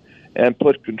billions and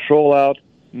put control out,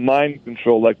 mind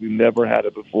control like we never had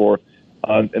it before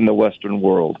in the Western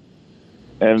world.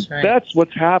 And that's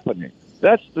what's happening.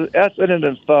 That's it in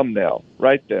a thumbnail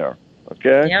right there.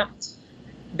 Okay? Yep.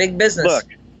 Big business.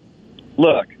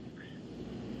 Look.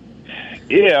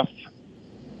 If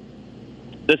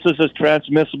this is as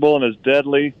transmissible and as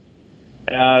deadly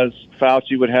as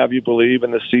Fauci would have you believe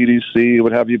and the CDC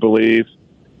would have you believe,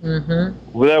 well,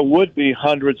 there would be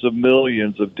hundreds of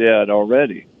millions of dead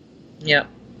already. Yep.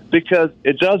 Because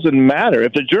it doesn't matter.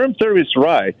 If the germ theory is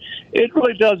right, it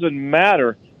really doesn't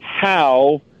matter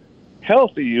how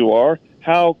healthy you are,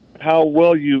 how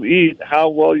well you eat, how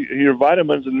well your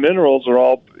vitamins and minerals are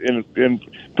all in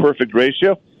perfect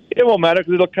ratio. It won't matter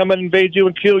because it'll come and invade you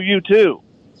and kill you too.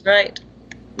 That's right.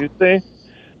 You see?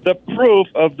 The proof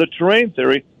of the terrain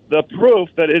theory, the proof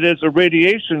that it is a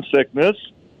radiation sickness,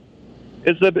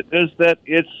 is that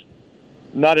it's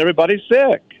not everybody's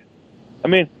sick. I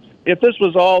mean, if this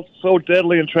was all so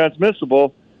deadly and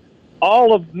transmissible,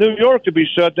 all of New York could be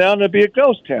shut down and it'd be a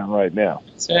ghost town right now.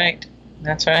 That's right.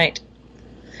 That's right.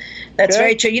 That's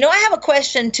very true. I have a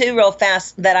question, too, real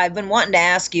fast that I've been wanting to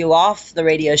ask you off the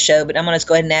radio show, but I'm going to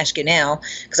go ahead and ask you now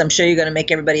because I'm sure you're going to make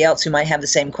everybody else who might have the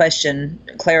same question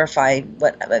clarify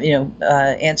what,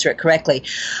 answer it correctly.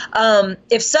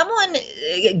 If someone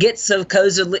gets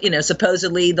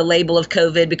supposedly the label of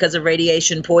COVID because of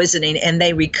radiation poisoning and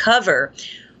they recover,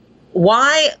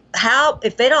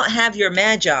 if they don't have your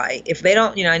Magi, if they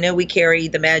don't, I know we carry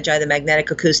the Magi, the magnetic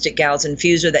acoustic gauss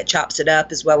infuser that chops it up,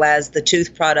 as well as the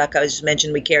tooth product I just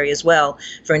mentioned we carry as well.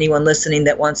 For anyone listening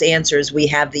that wants answers, we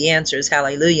have the answers,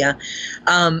 hallelujah.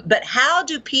 But how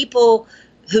do people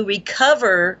who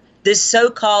recover this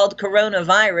so-called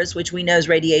coronavirus, which we know is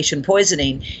radiation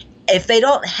poisoning, if they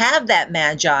don't have that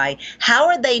Magi, how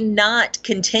are they not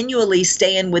continually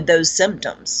staying with those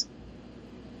symptoms?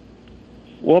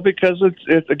 Well, because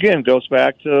it again goes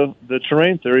back to the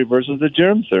terrain theory versus the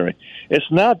germ theory. It's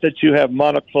not that you have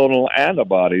monoclonal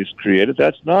antibodies created.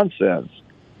 That's nonsense.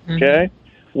 Okay?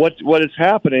 What is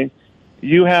happening,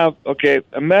 you have,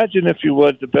 imagine if you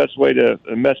would, the best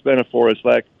metaphor is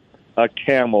like a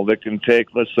camel that can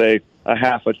take, let's say, a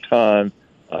half a ton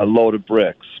load of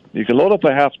bricks. You can load up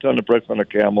a half ton of bricks on a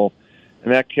camel,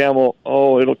 and that camel,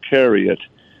 it'll carry it.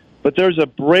 But there's a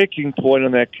breaking point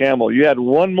on that camel. You add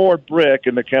one more brick,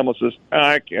 and the camel says,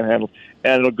 I can't handle it,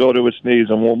 and it'll go to its knees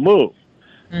and won't move.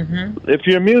 If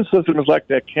your immune system is like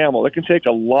that camel, it can take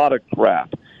a lot of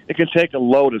crap. It can take a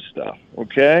load of stuff,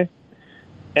 okay?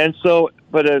 And so,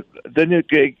 then it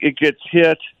gets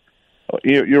hit.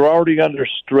 You're already under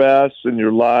stress in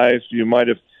your life. You might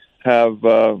have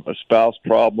a spouse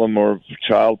problem or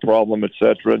child problem,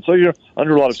 etc. And so you're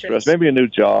under a lot of stress, maybe a new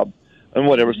job. And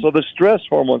whatever. So the stress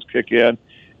hormones kick in,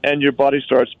 and your body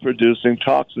starts producing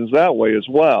toxins that way as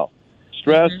well.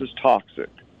 Stress is toxic,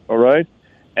 all right?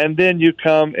 And then you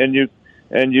come and you're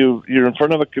in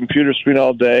front of a computer screen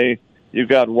all day. You've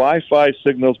got Wi-Fi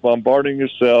signals bombarding your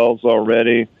cells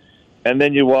already, and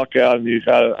then you walk out and you've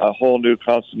got a whole new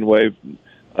constant wave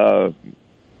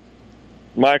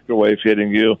microwave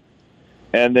hitting you,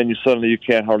 and then you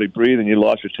can't hardly breathe, and you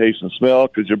lost your taste and smell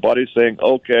because your body's saying,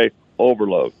 okay,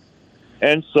 overload.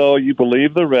 And so you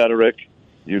believe the rhetoric,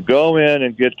 you go in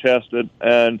and get tested,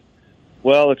 and,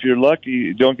 well, if you're lucky,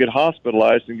 you don't get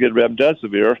hospitalized and get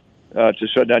remdesivir to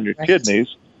shut down your kidneys.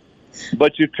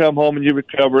 But you come home and you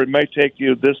recover. It may take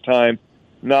you this time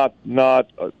not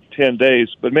 10 days,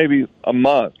 but maybe a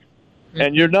month.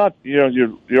 And you're not,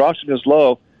 your oxygen is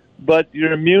low, but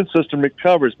your immune system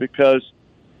recovers because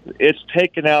it's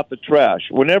taken out the trash.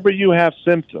 Whenever you have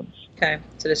symptoms, so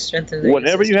to strengthen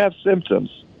whenever you have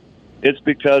symptoms, It's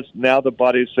because now the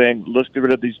body's saying, let's get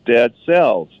rid of these dead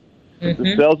cells.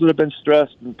 The cells that have been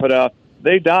stressed and put out,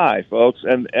 they die, folks,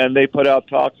 and they put out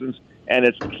toxins, and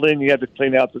it's clean. You have to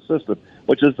clean out the system,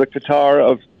 which is the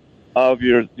catarrh of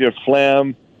your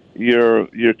phlegm, your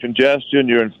congestion,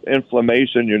 your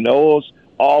inflammation, your nose.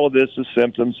 All of this is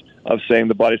symptoms of saying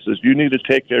the body says you need to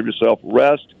take care of yourself,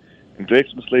 rest, and take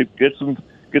some sleep, get some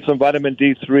vitamin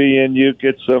D3 in you,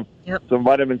 get some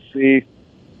vitamin C,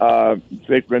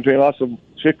 drink lots of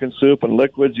chicken soup and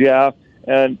liquids,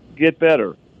 and get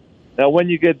better. Now, when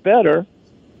you get better,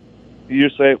 you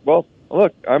say, well,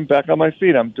 look, I'm back on my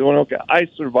feet. I'm doing okay. I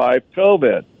survived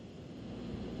COVID.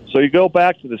 So you go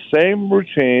back to the same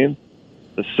routine,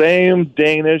 the same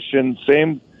Danish and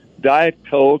same Diet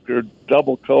Coke or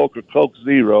Double Coke or Coke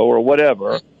Zero or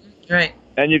whatever. Right.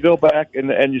 And you go back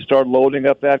and you start loading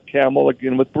up that camel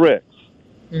again with bricks.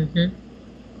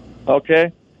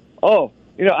 Okay? Oh,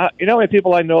 you know how many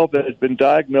people I know that has been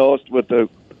diagnosed with a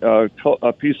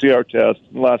PCR test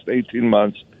in the last 18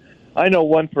 months? I know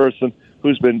one person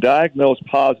who's been diagnosed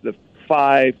positive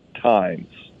 5 times.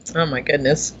 Oh, my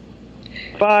goodness.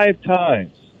 5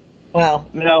 times. Wow.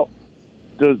 Now,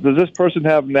 does this person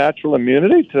have natural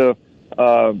immunity to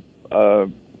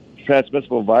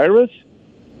transmissible virus?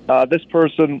 This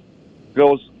person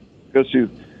goes because she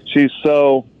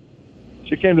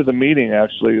came to the meeting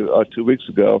actually 2 weeks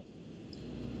ago.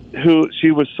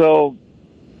 She was so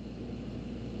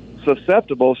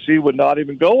susceptible she would not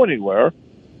even go anywhere.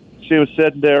 She was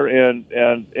sitting there and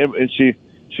she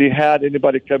had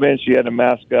anybody come in. She had to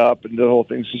mask up and the whole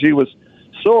thing. So she was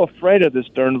so afraid of this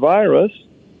darn virus.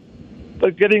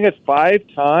 But getting it 5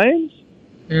 times?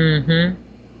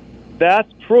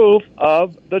 That's proof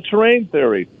of the terrain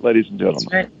theory, ladies and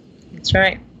gentlemen. That's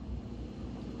right.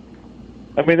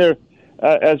 I mean,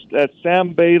 as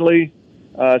Sam Bailey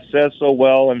says so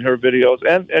well in her videos,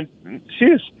 and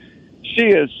she's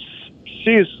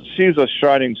a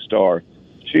shining star.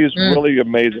 She's really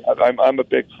amazing. I'm a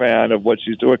big fan of what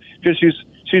she's doing because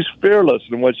she's fearless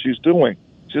in what she's doing.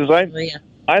 She says,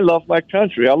 I love my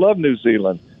country. I love New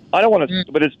Zealand. I don't want to,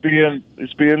 but it's being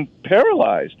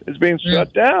paralyzed. It's being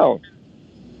shut down.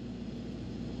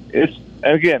 And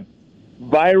again,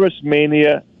 Virus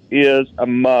Mania is a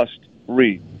must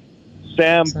read.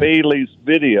 Sam Bailey's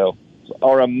videos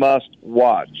are a must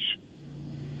watch.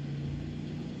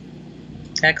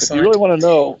 Excellent. If you really want to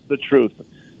know the truth,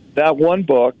 that one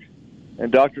book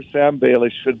and Dr. Sam Bailey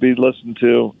should be listened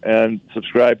to and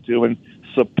subscribed to and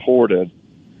supported.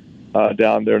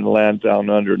 Down there in the land down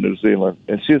under New Zealand,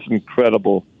 and she's an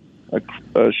incredible, a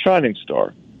shining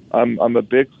star. I'm a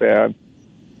big fan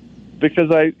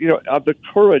because of the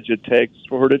courage it takes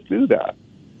for her to do that.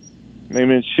 I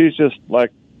mean, she's just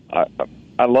like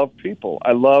I love people.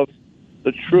 I love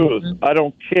the truth. I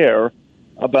don't care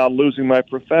about losing my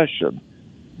profession.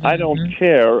 I don't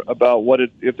care about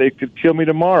if they could kill me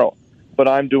tomorrow, but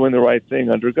I'm doing the right thing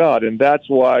under God, and that's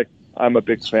why I'm a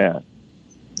big fan.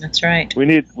 That's right. We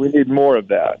need more of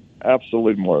that.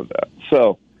 Absolutely more of that.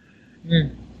 So,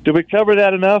 did we cover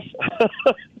that enough?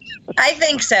 I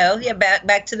think so. Yeah,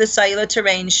 back to the cellular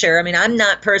terrain, sure. I mean, I'm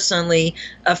not personally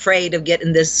afraid of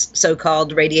getting this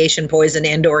so-called radiation poison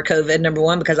and or COVID, number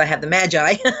one, because I have the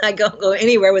Magi. I don't go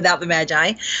anywhere without the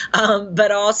Magi.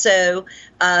 But also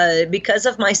because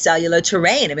of my cellular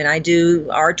terrain. I mean, I do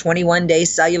our 21-day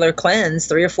cellular cleanse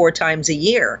 3 or 4 times a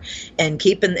year and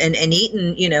keeping and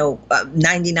eating,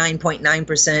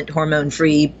 99.9%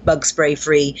 hormone-free, bug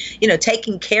spray-free,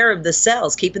 taking care of the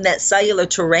cells, keeping that cellular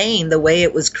terrain the way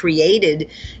it was created,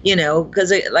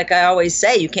 because like I always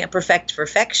say, you can't perfect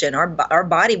perfection. Our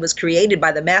body was created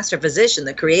by the master physician,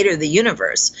 the creator of the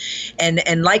universe.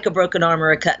 And like a broken arm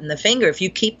or a cut in the finger, if you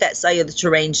keep that cellular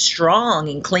terrain strong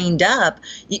and cleaned up,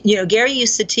 Gary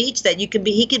used to teach that he could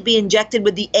be injected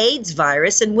with the AIDS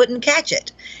virus and wouldn't catch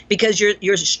it because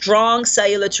your strong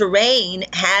cellular terrain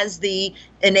has the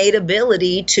innate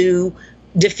ability to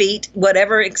defeat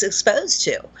whatever it's exposed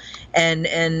to.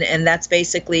 And that's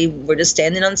basically, we're just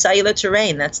standing on cellular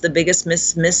terrain. That's the biggest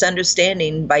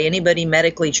misunderstanding by anybody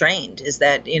medically trained, is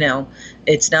that,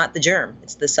 it's not the germ,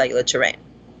 it's the cellular terrain.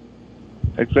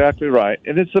 Exactly right.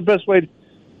 And it's the best way,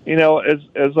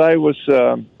 as I was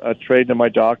trained in my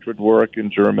doctorate work in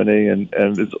Germany, and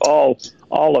it's all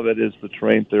of it is the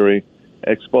terrain theory,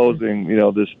 exposing,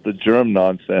 the germ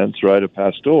nonsense, right, of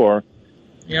Pasteur.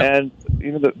 Yep. And,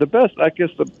 the best, I guess,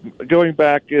 going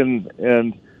back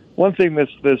and one thing this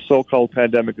so-called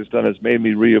pandemic has done is made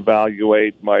me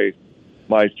reevaluate my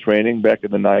training back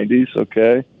in the 90s,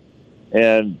 okay?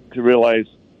 And to realize,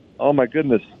 oh, my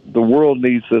goodness, the world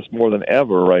needs this more than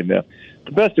ever right now.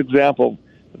 The best example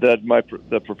that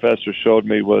the professor showed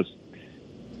me was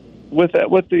with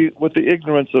the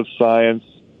ignorance of science,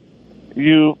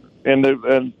 and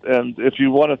if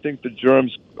you want to think the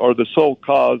germs are the sole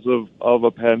cause of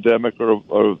a pandemic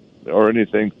or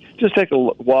anything, just take a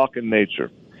walk in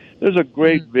nature. There's a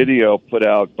great video put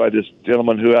out by this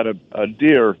gentleman who had a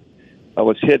deer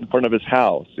was hit in front of his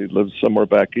house. He lives somewhere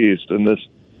back east, and this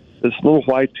little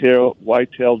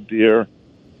white-tailed deer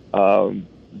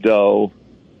doe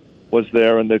was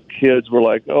there, and the kids were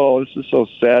like, "Oh, this is so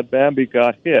sad. Bambi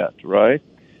got hit, right?"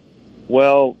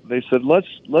 Well, they said,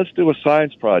 let's do a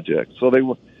science project. So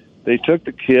they took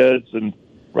the kids, and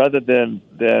rather than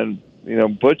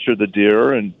butcher the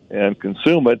deer and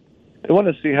consume it, they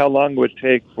wanted to see how long it would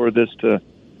take for this to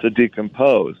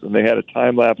decompose. And they had a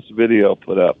time-lapse video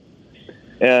put up.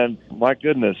 And my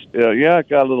goodness, it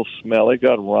got a little smelly,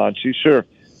 got raunchy, sure.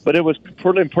 But it was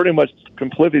pretty much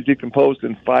completely decomposed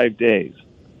in 5 days.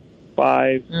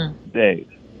 5 days.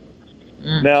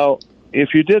 Now,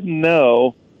 if you didn't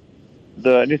know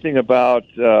anything about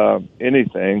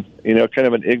anything, kind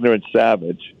of an ignorant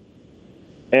savage,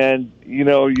 and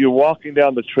you're walking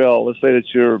down the trail. Let's say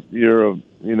that you're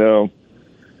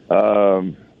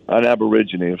an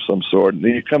Aborigine of some sort, and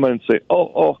then you come in and say,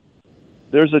 "Oh,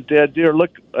 there's a dead deer.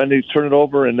 Look!" And you turn it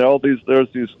over, and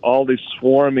there's all these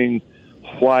swarming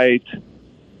white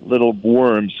little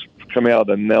worms coming out of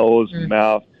the nose and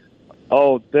mouth.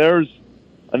 Oh, there's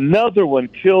another one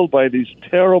killed by these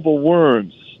terrible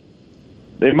worms.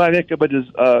 They might make up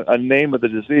a name of the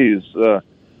disease: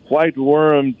 white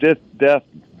worm death.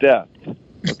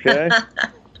 Okay.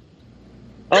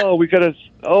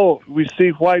 We see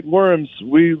white worms.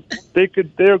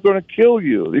 They're going to kill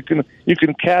you. You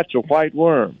can catch a white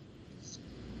worm.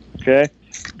 Okay.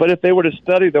 But if they were to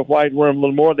study the white worm a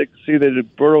little more, they could see that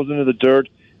it burrows into the dirt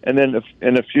and then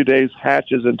in a few days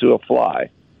hatches into a fly.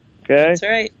 Okay. That's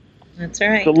right. That's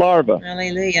right. It's a larva.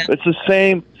 Hallelujah. It's the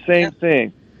same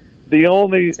thing. The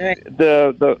only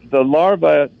the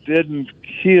larva didn't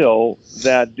kill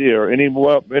that deer any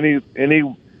more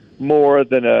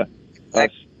than a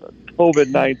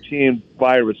COVID-19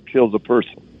 virus kills a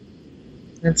person.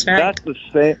 That's right. That's the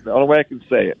same. The only way I can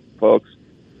say it, folks.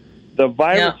 The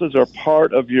viruses are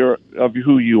part of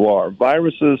who you are.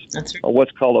 Viruses are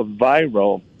what's called a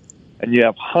virome, and you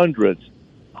have hundreds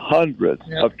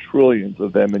of trillions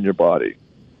of them in your body.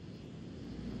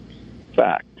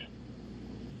 Fact.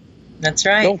 That's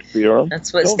right. Don't fear them.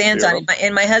 That's what stands on it.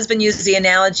 And my husband uses the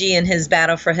analogy in his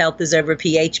Battle for Health is Over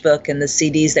pH book and the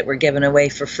CDs that were given away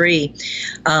for free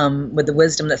with the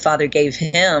wisdom that Father gave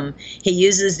him. He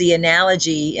uses the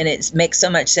analogy, and it makes so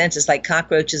much sense. It's like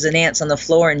cockroaches and ants on the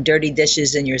floor and dirty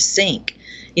dishes in your sink.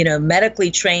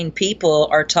 Medically trained people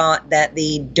are taught that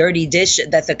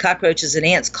that the cockroaches and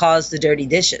ants cause the dirty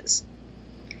dishes.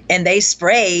 And they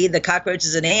spray the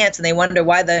cockroaches and ants, and they wonder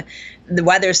why they're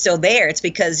still there. It's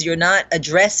because you're not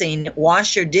addressing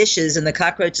wash your dishes, and the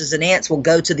cockroaches and ants will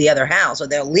go to the other house or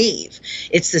they'll leave.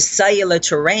 It's the cellular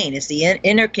terrain. It's the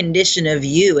inner condition of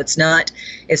you. It's not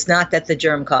that the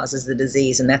germ causes the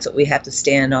disease, and that's what we have to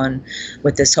stand on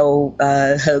with this whole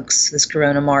hoax, this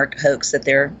Corona Mark hoax that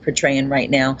they're portraying right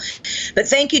now. But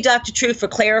thank you, Dr. True, for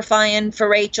clarifying for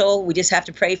Rachel. We just have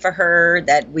to pray for her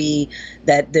that the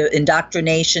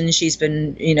indoctrination she's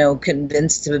been,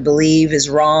 convinced to believe is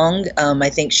wrong. I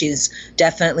think she's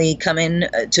definitely coming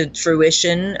to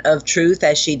fruition of truth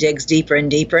as she digs deeper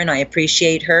and deeper, and I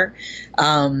appreciate her.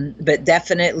 But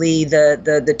definitely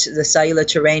the cellular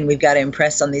terrain we've got to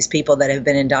impress on these people that have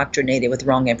been indoctrinated with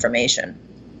wrong information.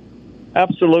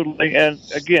 Absolutely, and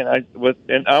again, I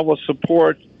will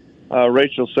support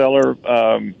Rachel Seller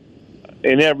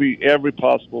in every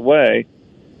possible way.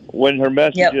 When her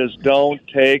message is, don't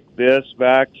take this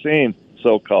vaccine,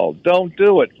 so-called. Don't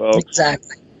do it, folks.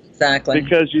 Exactly.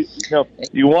 Because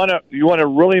you want to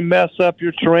really mess up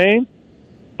your terrain,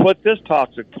 put this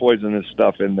toxic poisonous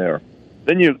stuff in there.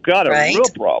 Then you've got a real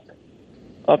problem.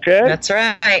 Okay? That's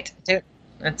right.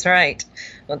 That's right.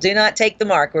 Well, do not take the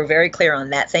mark. We're very clear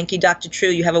on that. Thank you, Dr. True.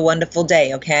 You have a wonderful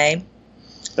day, okay?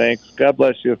 Thanks. God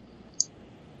bless you.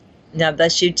 God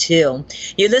bless you too.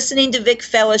 You're listening to Vic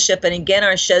Fellowship, and again,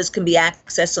 our shows can be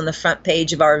accessed on the front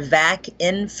page of our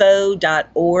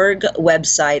vacinfo.org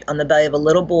website on the belly of a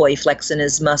little boy flexing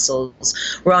his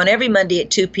muscles. We're on every Monday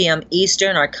at 2 p.m.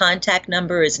 Eastern. Our contact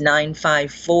number is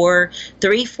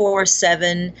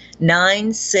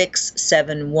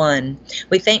 954-347-9671.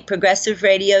 We thank Progressive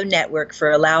Radio Network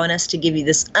for allowing us to give you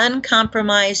this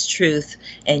uncompromised truth,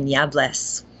 and Yah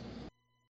bless.